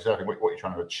of waves you're surfing, what you're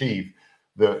trying to achieve,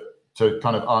 to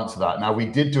kind of answer that. Now, we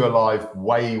did do a live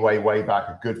way back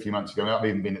a good few months ago. It might have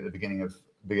even been at the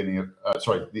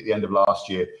end of last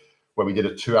year, where we did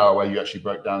a 2-hour where you actually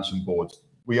broke down some boards.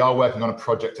 We are working on a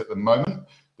project at the moment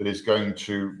that is going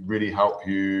to really help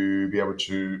you be able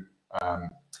to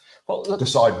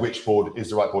decide which board is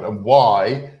the right board and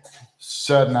why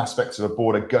certain aspects of a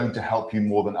board are going to help you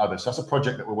more than others. So that's a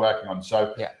project that we're working on.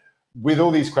 So with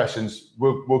all these questions,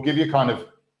 we'll give you kind of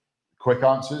quick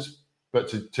answers. But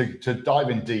to dive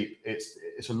in deep,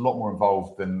 it's a lot more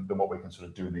involved than what we can sort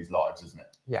of do in these lives, isn't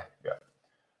it? Yeah.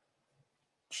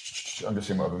 I'm just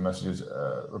seeing what other messages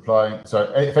replying. So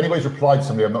if anybody's replied to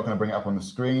somebody, I'm not going to bring it up on the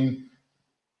screen.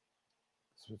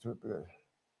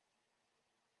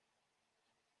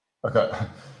 Okay,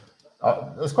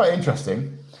 that's quite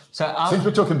interesting. So since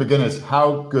we're talking beginners,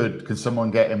 how good can someone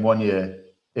get in 1 year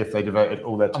if they devoted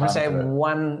all their time? I'm going to say to it?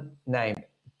 one name,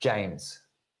 James.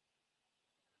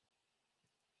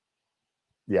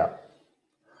 Yeah.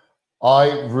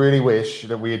 I really wish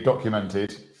that we had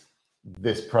documented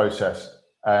this process.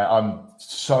 I'm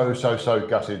so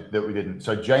gutted that we didn't.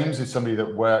 So James is somebody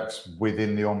that works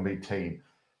within the Ombe team.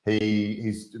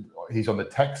 He's on the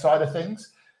tech side of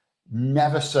things,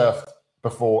 never surfed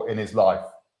before in his life.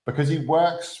 Because he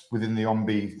works within the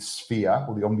Ombe sphere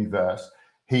or the Ombeverse,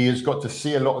 he has got to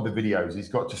see a lot of the videos. He's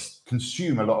got to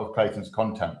consume a lot of Clayton's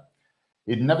content.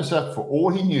 He'd never surfed before. All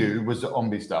he knew was the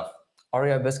Ombe stuff.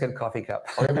 Oreo biscuit coffee cup.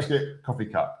 Oreo biscuit coffee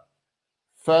cup.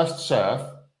 First surf,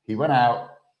 he went out,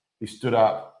 he stood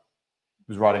up,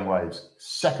 was riding waves.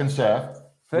 Second surf.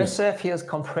 First surf, he was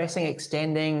compressing,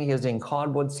 extending. He was doing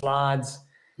cardboard slides.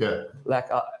 Yeah. Like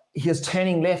he was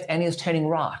turning left and he was turning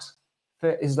right.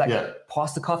 He's like,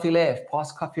 pass the coffee left,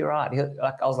 pass the coffee right.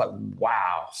 I was like,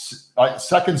 wow.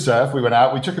 Second surf, we went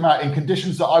out. We took him out in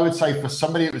conditions that I would say for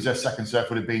somebody it was their second surf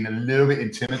would have been a little bit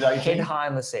intimidating. Head high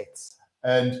in the sets.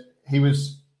 And he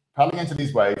was paddling into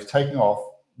these waves, taking off,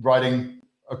 riding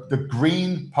the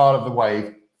green part of the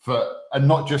wave and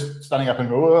not just standing up and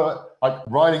like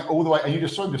riding all the way. And you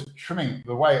just saw him just trimming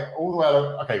the way all the way.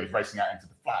 Okay, he was racing out into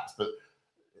the flats, but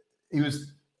he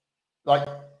was like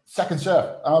second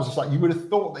surf. And I was just like, you would have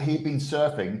thought that he'd been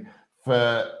surfing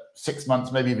for 6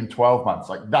 months, maybe even 12 months.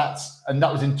 Like that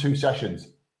was in 2 sessions.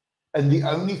 And the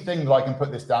only thing that I can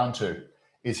put this down to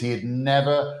is he had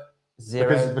never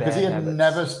because he had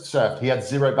never surfed, he had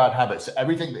 0 bad habits. So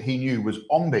everything that he knew was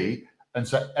Ombe, and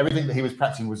so everything that he was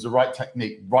practicing was the right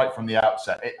technique right from the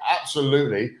outset. It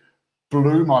absolutely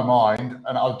blew my mind,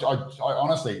 and I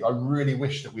honestly, I really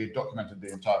wish that we had documented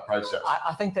the entire process.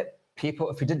 I think that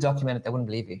people, if we did document it, they wouldn't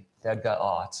believe you. They'd go,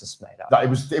 "Oh, it's just made up." It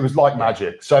was like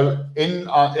magic. So in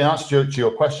answer to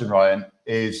your question, Ryan,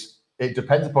 it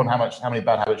depends upon how many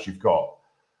bad habits you've got,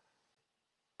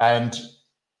 and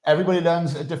everybody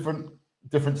learns at different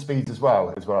speeds as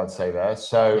well, is what I'd say there.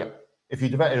 So if you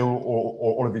devoted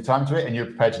all of your time to it and you're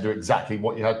prepared to do exactly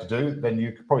what you had to do, then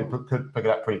you could probably could pick it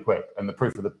up pretty quick. And the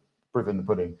proof in the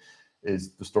pudding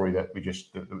is the story that we just.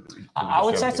 I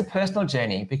would say it's a personal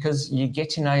journey because you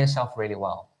get to know yourself really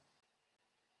well.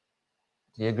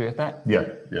 Do you agree with that? Yeah.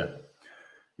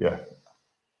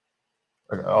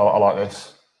 I like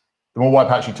this. The more wipe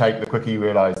outs you take, the quicker you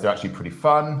realise they're actually pretty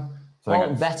fun.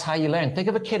 Well, that's how you learn. Think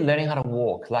of a kid learning how to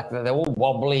walk. Like they're all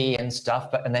wobbly and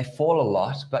stuff, and they fall a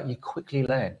lot, but you quickly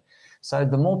learn. So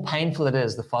the more painful it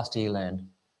is, the faster you learn.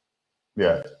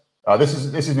 Yeah. This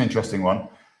is an interesting one.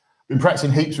 Been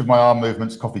practicing heaps with my arm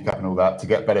movements, coffee cup and all that to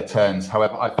get better turns.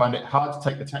 However, I find it hard to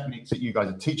take the techniques that you guys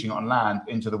are teaching on land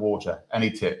into the water.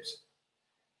 Any tips?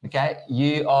 Okay,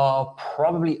 you are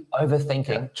probably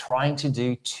overthinking, trying to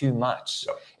do too much.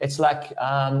 Yep. It's like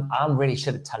I'm really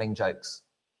shit at telling jokes.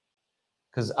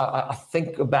 Because I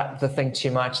think about the thing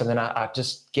too much and then I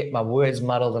just get my words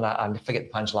muddled and I forget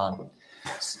the punchline.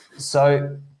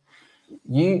 So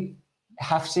you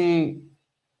have to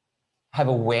have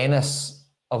awareness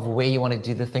of where you want to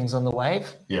do the things on the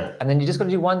wave. Yeah. And then you just got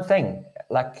to do one thing,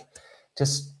 like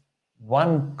just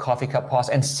one coffee cup pass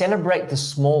and celebrate the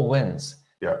small wins.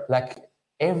 Yeah. Like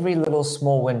every little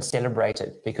small win, celebrate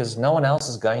it because no one else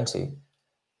is going to.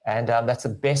 And that's the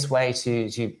best way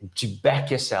to back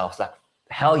yourself. Like,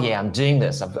 hell yeah, I'm doing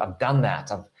this. I've done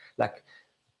that. I've like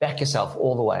back yourself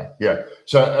all the way. Yeah.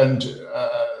 So, and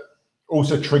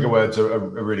also trigger words are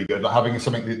really good. Like having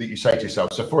something that you say to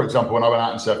yourself. So for example, when I went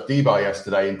out and surfed D-Bar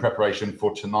yesterday in preparation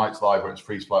for tonight's live where it's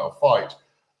freeze, flight or fight,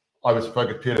 I was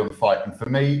focused purely on the fight. And for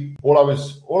me, all I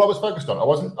was focused on,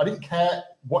 I didn't care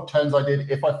what turns I did,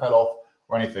 if I fell off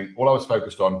or anything. All I was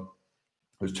focused on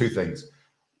was 2 things.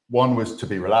 One was to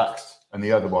be relaxed. And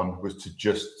the other one was to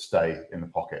just stay in the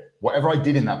pocket. Whatever I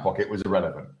did in that pocket was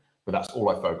irrelevant, but that's all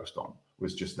I focused on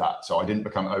was just that. So I didn't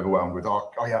become overwhelmed with, oh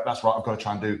yeah, that's right, I've got to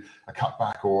try and do a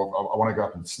cutback or I want to go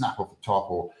up and snap off the top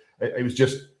or it was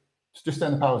just stay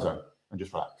in the power zone and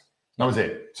just relax. That was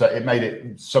it. So it made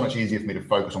it so much easier for me to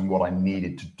focus on what I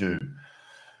needed to do.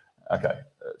 Okay, I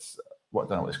don't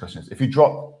know what this question is. If you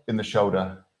drop in the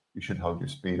shoulder, you should hold your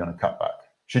speed on a cutback.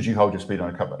 Should you hold your speed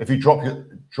on a cutback? If you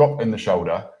drop in the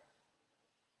shoulder,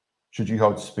 should you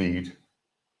hold speed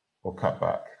or cut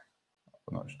back?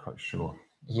 I'm not quite sure.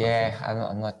 Yeah,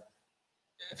 I'm not.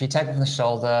 If you take it from the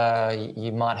shoulder,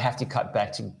 you might have to cut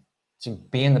back to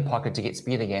be in the pocket to get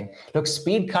speed again. Look,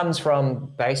 speed comes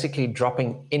from basically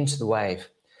dropping into the wave.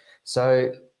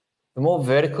 So the more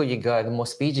vertical you go, the more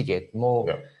speed you get. The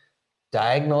more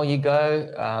diagonal you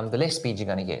go, the less speed you're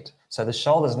going to get. So the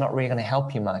shoulder is not really going to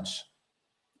help you much.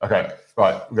 Okay,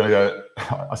 right. We're gonna go.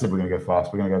 I said we're gonna go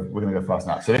fast. We're gonna go fast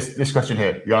now. So this question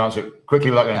here, you gotta answer it quickly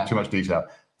without going into too much detail.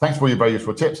 Thanks for all your very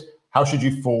useful tips. How should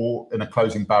you fall in a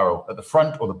closing barrel? At the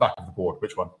front or the back of the board?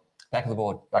 Which one? Back of the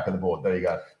board. Back of the board. There you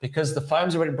go. Because the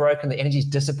foam's already broken, the energy's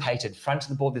dissipated. Front of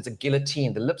the board, there's a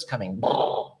guillotine. The lip's coming.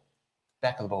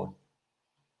 Back of the board.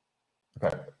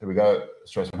 Okay, here we go.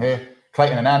 Straight from here.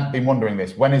 Clayton and Ant been wondering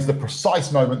this. When is the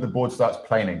precise moment the board starts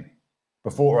planing?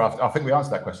 Before or after? I think we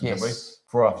answered that question, didn't we?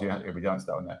 Before or after? Yeah, we answered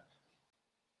that one there.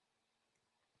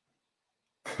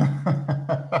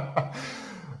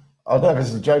 I don't know if this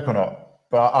is a joke or not,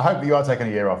 but I hope that you are taking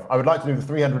a year off. I would like to do the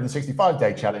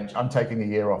 365-day challenge. I'm taking a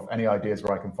year off. Any ideas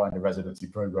where I can find a residency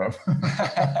program?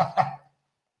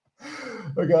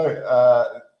 Okay.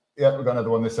 Yeah, we've got another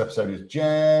one. This episode is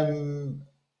Gem.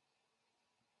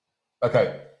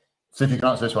 Okay. See if you can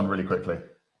answer this one really quickly.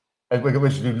 We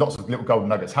should do lots of little golden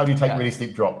nuggets. How do you take really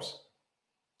steep drops?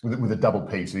 With a double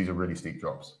P, so these are really steep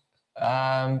drops.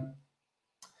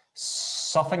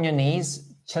 Soften your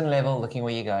knees, chin level, looking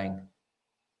where you're going.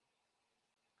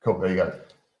 Cool, there you go.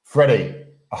 Freddie,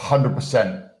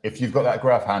 100%. If you've got that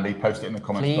graph handy, post it in the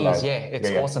comments below. Please, yeah, it's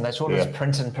awesome. That's what it's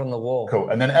print and put on the wall. Cool,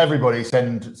 and then everybody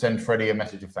send Freddie a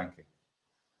message of thank you.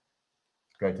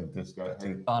 Go to this guy.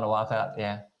 On a wipeout,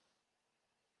 yeah.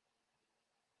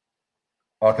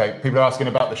 Okay, people are asking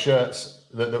about the shirts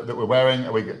that we're wearing.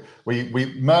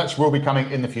 Merch will be coming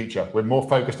in the future. We're more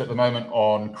focused at the moment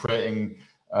on creating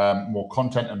more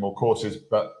content and more courses,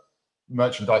 but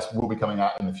merchandise will be coming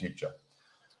out in the future.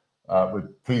 We're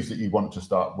pleased that you want to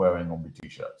start wearing Omri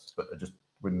t-shirts, but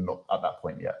we're not at that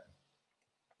point yet.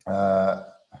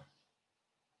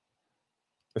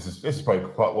 This is probably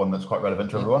quite one that's quite relevant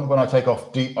to everyone. When I take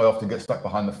off deep, I often get stuck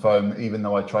behind the foam. Even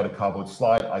though I tried a cardboard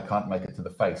slide, I can't make it to the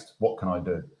face. What can I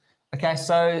do? Okay,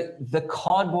 so the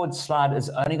cardboard slide is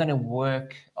only going to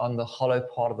work on the hollow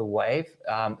part of the wave.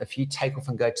 If you take off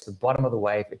and go to the bottom of the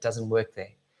wave, it doesn't work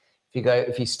there.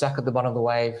 If you're stuck at the bottom of the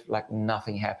wave, like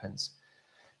nothing happens.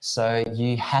 So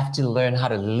you have to learn how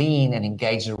to lean and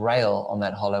engage the rail on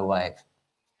that hollow wave.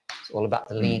 It's all about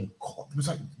the lean. God, it was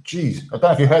like, geez, I don't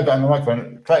know if you heard that in the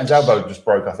microphone. Clayton's elbow just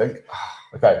broke, I think.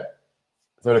 Okay,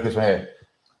 so look at this one here.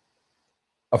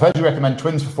 I've heard you recommend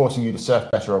twins for forcing you to surf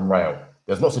better on rail.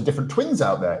 There's lots of different twins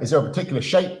out there. Is there a particular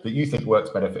shape that you think works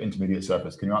better for intermediate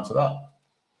surfers? Can you answer that?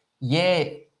 Yeah,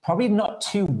 probably not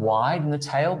too wide in the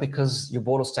tail because your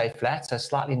board will stay flat. So a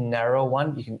slightly narrower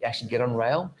one, you can actually get on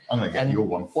rail. I'm going to get your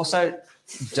one. Also,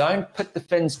 don't put the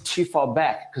fins too far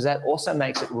back because that also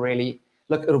makes it really,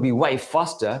 look, it'll be way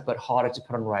faster, but harder to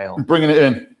put on rail. I'm bringing it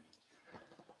in.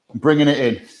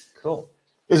 Cool.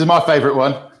 This is my favorite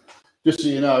one. Just so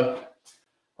you know,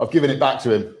 I've given it back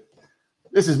to him.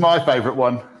 This is my favorite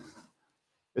one.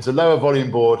 It's a lower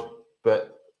volume board,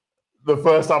 but the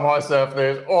first time I surfed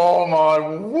this, oh my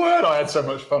word, I had so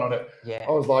much fun on it. Yeah.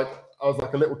 I was like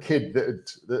a little kid that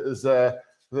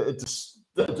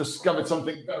had discovered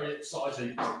something very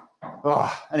exciting.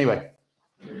 Anyway,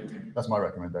 that's my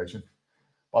recommendation.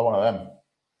 Buy one of them.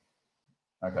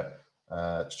 Okay.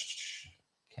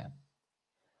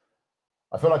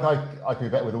 I feel like I could be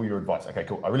better with all your advice. Okay,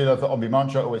 cool. I really love the Omri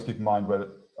mantra. Always keep in mind where.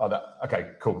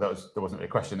 Okay, cool. There wasn't really a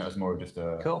question. That was more of just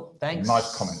a cool. Thanks.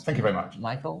 Nice comment. Thank you very much,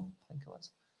 Michael. Thank you.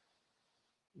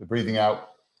 The breathing out.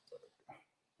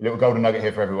 A little golden nugget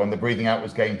here for everyone. The breathing out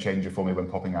was game changer for me when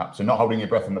popping up. So not holding your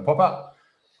breath in the pop up.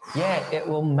 Yeah, it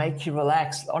will make you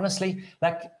relax. Honestly,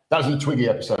 like that was in the Twiggy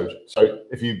episode. So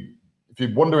if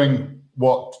you're wondering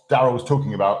what Daryl was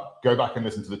talking about, go back and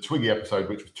listen to the Twiggy episode,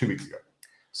 which was 2 weeks ago.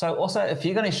 So also, if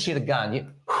you're going to shoot a gun, you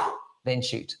then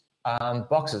shoot.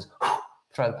 Boxers,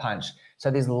 throw the punch. So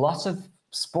there's lots of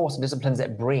sports and disciplines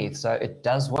that breathe. So it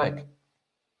does work.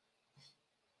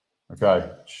 Okay.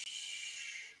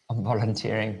 I'm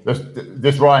volunteering.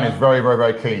 This Ryan is very, very,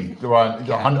 very keen. Ryan,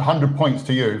 100 points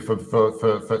to you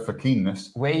for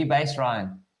keenness. Where are you based,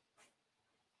 Ryan?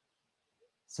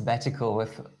 Sabbatical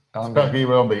with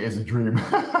Omri is a dream.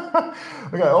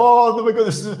 Okay. Oh my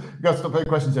goodness. You got to stop putting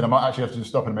questions in. I might actually have to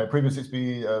stop in a minute. Previously, it's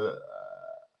been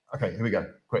okay. Here we go.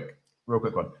 Real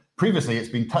quick one. Previously, it's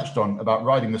been touched on about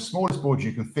riding the smallest board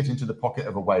you can fit into the pocket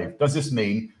of a wave. Does this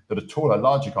mean that a taller,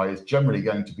 larger guy is generally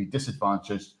going to be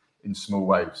disadvantaged in small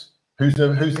waves? Who's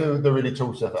the really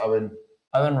tall surfer?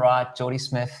 Owen Wright, Geordie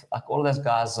Smith, like all of those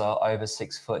guys are over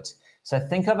 6 foot. So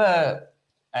think of a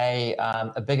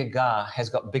bigger guy has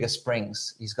got bigger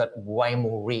springs. He's got way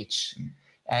more reach,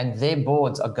 and their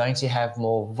boards are going to have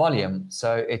more volume.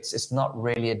 So it's not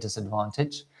really a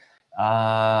disadvantage.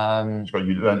 So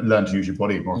you learn to use your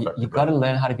body more effectively. You've got to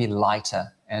learn how to be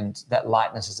lighter, and that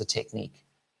lightness is a technique.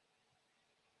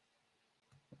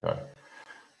 Okay.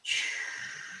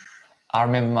 I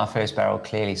remember my first barrel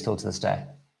clearly, still to this day.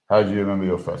 How do you remember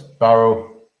your first barrel?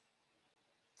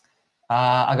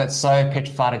 I got so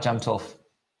petrified I jumped off.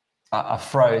 I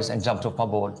froze and jumped off my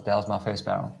board. That was my first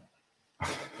barrel.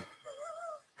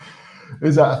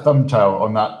 Is that a thumbtail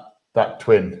on that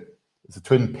twin? It's a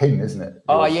twin pin, isn't it?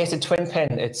 Oh, yes, a twin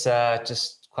pin. It's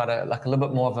just quite a little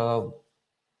bit more of a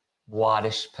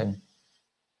wideish pin.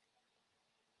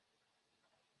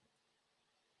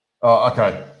 Oh,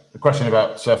 okay. The question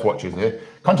about surf watches here.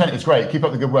 Content is great. Keep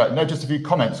up the good work. Noticed a few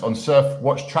comments on surf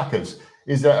watch trackers.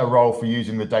 Is there a role for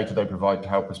using the data they provide to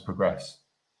help us progress?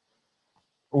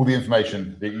 All the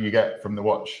information that you get from the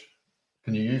watch,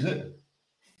 can you use it?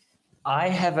 I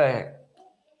have a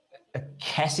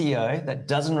Casio that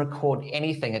doesn't record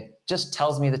anything. It just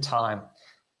tells me the time,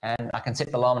 and I can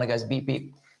set the alarm and it goes beep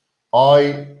beep.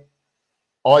 I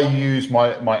use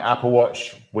my Apple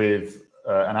Watch with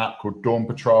an app called Dawn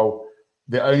Patrol.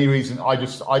 The only reason I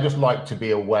just like to be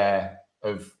aware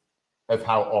of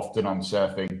how often I'm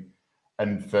surfing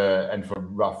and for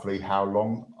roughly how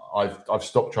long. I've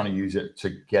stopped trying to use it to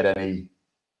get any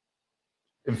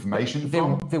information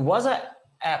from. There was an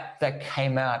app that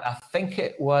came out. I think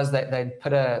it was that they'd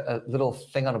put a little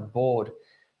thing on a board.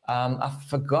 I've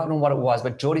forgotten what it was,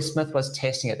 but Geordie Smith was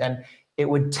testing it, and it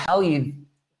would tell you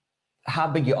how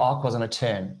big your arc was on a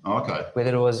turn. Okay.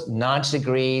 Whether it was 90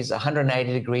 degrees,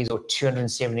 180 degrees, or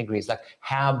 270 degrees, like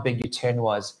how big your turn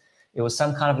was. It was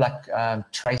some kind of like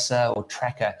tracer or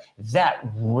tracker. That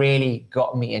really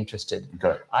got me interested.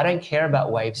 Okay. I don't care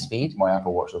about wave speed. My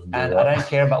Apple Watch doesn't do and that. I don't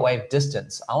care about wave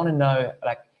distance. I want to know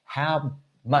like how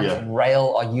much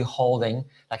rail are you holding?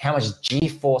 Like how much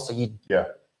G-force are you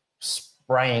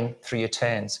spraying through your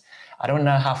turns? I don't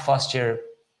know how fast you're.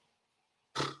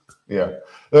 Yeah,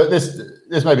 this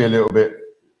may be a little bit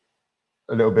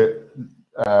woo-woo-y,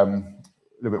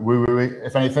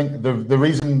 if anything. The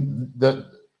reason that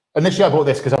initially I bought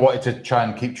this because I wanted to try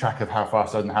and keep track of how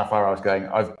fast and how far I was going.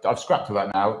 I've scrapped all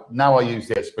that now. Now I use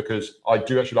this because I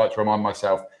do actually like to remind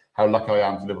myself how lucky I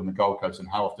am to live on the Gold Coast and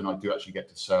how often I do actually get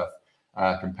to surf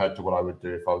compared to what I would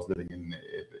do if I was living in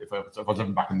if I was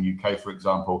living back in the UK, for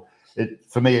example.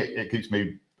 For me it keeps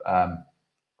me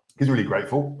really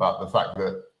grateful about the fact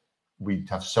that we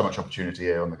have so much opportunity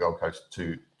here on the Gold Coast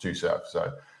to surf.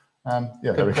 So,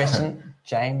 Good question,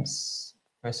 James.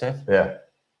 For surf. Yeah.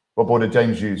 What board did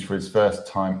James use for his first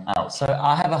time out? So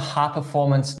I have a high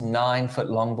performance 9-foot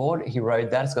longboard. He rode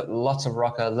that. It's got lots of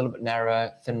rocker, a little bit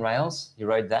narrow, thin rails. He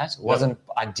rode that. It wasn't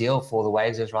ideal for the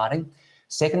waves he was riding.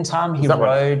 Second time he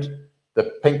rode the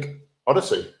Pink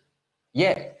Odyssey.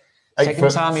 Yeah.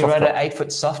 Second time he rode an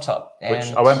 8-foot soft top.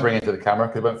 Which I won't bring into the camera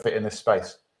because it won't fit in this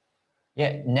space.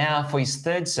 Yeah, now for his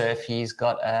third surf, he's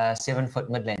got a 7-foot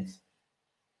mid-length.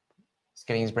 He's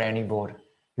getting his brand new board.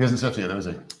 He hasn't surfed yet, though, is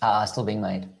he? Still being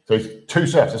made. So he's 2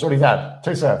 surfs. That's what he's had.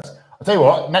 2 surfs. I'll tell you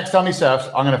what. Next time he surfs,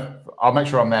 I'll make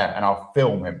sure I'm there and I'll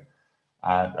film him,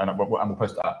 and we'll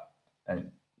post that.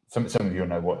 And some of you will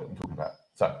know what I'm talking about.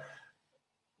 So,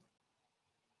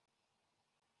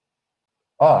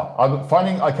 I'm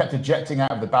finding I kept ejecting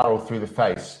out of the barrel through the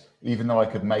face, even though I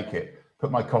could make it. Put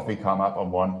my coffee calm up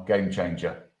on one, game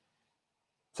changer.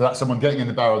 So that's someone getting in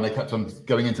the barrel and they kept on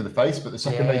going into the face, but the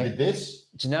second they did this,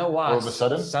 do you know what? All of a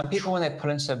sudden, some people when they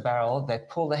pull into a barrel, they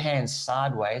pull their hands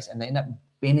sideways and they end up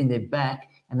bending their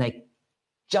back and they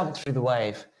jump through the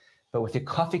wave. But with your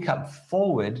coffee cup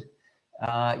forward,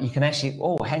 you can actually,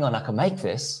 hang on, I can make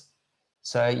this.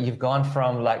 So you've gone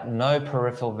from like no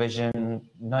peripheral vision,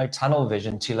 no tunnel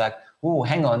vision to like,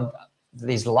 hang on,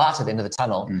 there's light at the end of the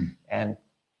tunnel. And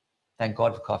thank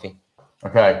God for coffee.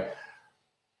 Okay.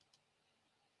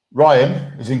 Ryan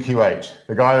is in Q8.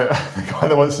 The guy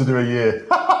that wants to do a year.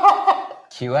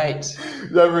 Q8.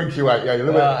 He's over in Q8. Yeah, you're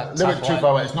a little bit too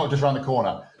far away. It's not just around the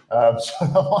corner, so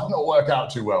that might not work out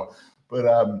too well. But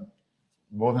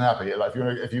more than happy. Like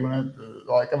if you want to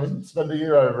like come and spend a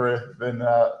year over here, then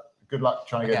good luck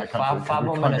trying to get in the country. Five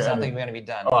more minutes. I think we're going to be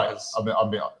done. All right.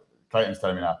 Clayton's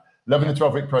telling me now. Loving the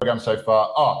 12-week program so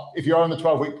far. If you're on the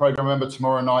 12-week program, remember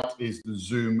tomorrow night is the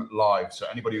Zoom Live. So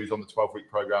anybody who's on the 12-week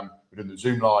program, we're doing the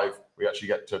Zoom Live. We actually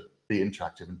get to be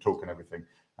interactive and talk and everything.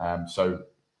 So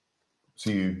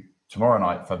see you tomorrow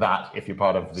night for that if you're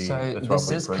part of the 12-week program.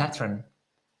 This is Catherine.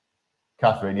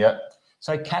 Catherine, yeah.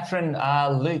 So Catherine,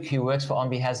 Luke, who works for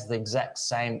Ombi, has the exact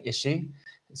same issue.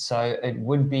 So it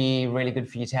would be really good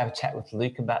for you to have a chat with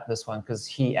Luke about this one because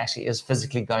he actually is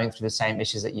physically going through the same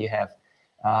issues that you have.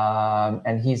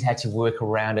 And he's had to work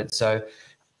around it. So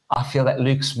I feel that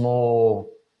Luke's more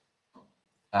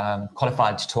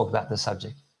qualified to talk about the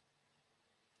subject.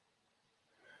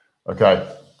 Okay.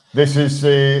 This is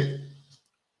the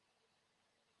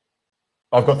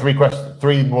I've got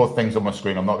three more things on my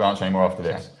screen. I'm not going to answer any more after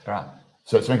this. Okay. Right.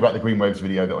 So it's something about the Green Waves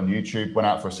video that on YouTube. Went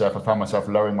out for a surf. I found myself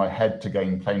lowering my head to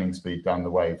gain planing speed down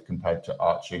the wave compared to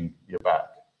arching your back.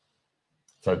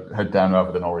 So head down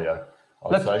rather than Oreo.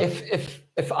 Look,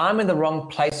 if I'm in the wrong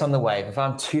place on the wave, if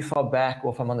I'm too far back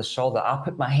or if I'm on the shoulder, I'll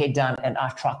put my head down and I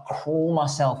try to crawl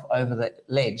myself over the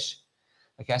ledge.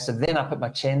 Okay, so then I put my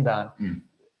chin down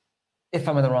if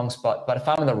I'm in the wrong spot. But if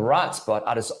I'm in the right spot,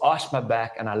 I just arch my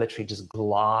back and I literally just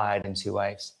glide into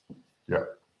waves. Yeah.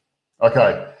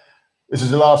 Okay. This is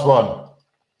the last one.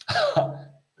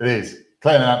 It is.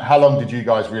 Clayton, how long did you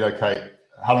guys relocate?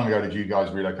 How long ago did you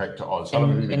guys relocate to Oz?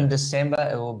 In December,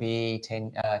 it will be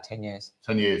 10 years.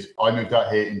 10 years. I moved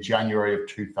out here in January of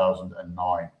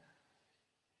 2009.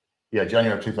 Yeah,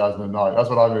 January of 2009. That's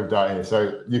when I moved out here.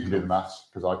 So you can do the maths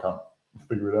because I can't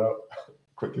figure it out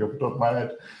quickly off the top of my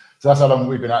head. So that's how long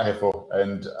we've been out here for,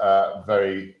 and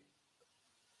very,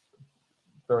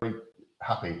 very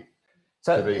happy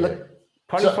to be here.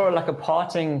 Probably for like a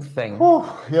parting thing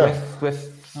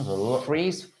with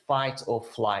freeze, fight, or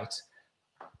flight.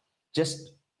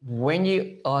 Just when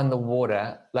you are in the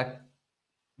water, like,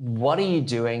 what are you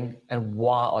doing and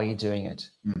why are you doing it?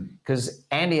 Because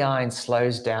Andy Irons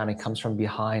slows down and comes from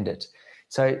behind it.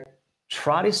 So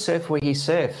try to surf where he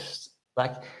surfs.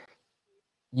 Like,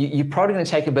 you're probably going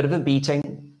to take a bit of a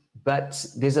beating, but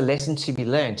there's a lesson to be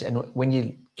learned. And when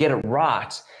you get it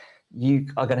right, you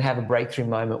are going to have a breakthrough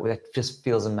moment where it just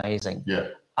feels amazing. Yeah.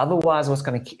 Otherwise, what's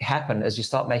going to happen is you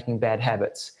start making bad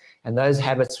habits. And those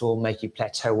habits will make you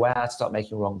plateau out, start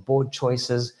making wrong board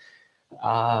choices.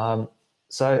 So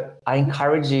I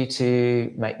encourage you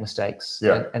to make mistakes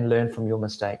and learn from your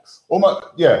mistakes.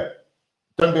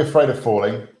 Don't be afraid of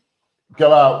falling.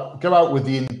 Go out with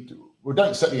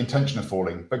don't set the intention of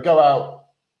falling, but go out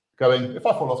going, if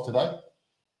I fall off today,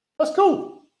 that's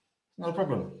cool. Not a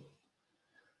problem.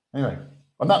 Anyway,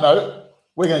 on that note,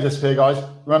 we're going to disappear, guys.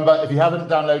 Remember, if you haven't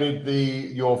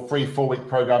downloaded your free 4-week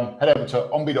program, head over to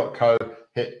omby.co,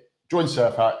 hit join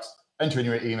Surf Hacks, enter in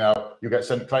your email. You'll get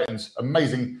sent Clayton's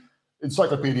amazing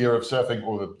encyclopedia of surfing,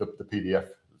 or the PDF.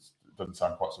 It doesn't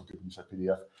sound quite so good when you say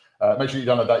PDF. Make sure you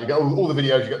download that. You get all the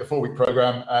videos. You get the 4-week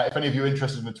program. If any of you are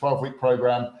interested in the 12-week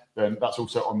program, then that's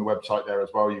also on the website there as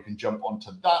well. You can jump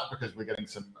onto that because we're getting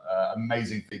some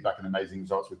amazing feedback and amazing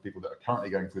results with people that are currently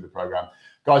going through the program.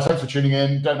 Guys, thanks for tuning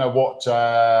in. Don't know what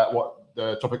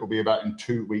the topic will be about in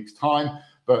 2 weeks' time,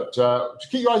 but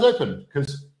just keep your eyes open,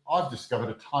 because I've discovered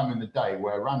a time in the day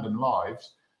where random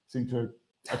lives seem to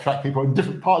attract people in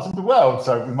different parts of the world.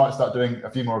 So we might start doing a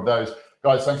few more of those.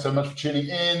 Guys, thanks so much for tuning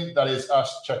in. That is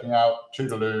us checking out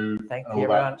Toodaloo. Thank you,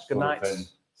 everyone. Good night.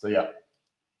 So yeah.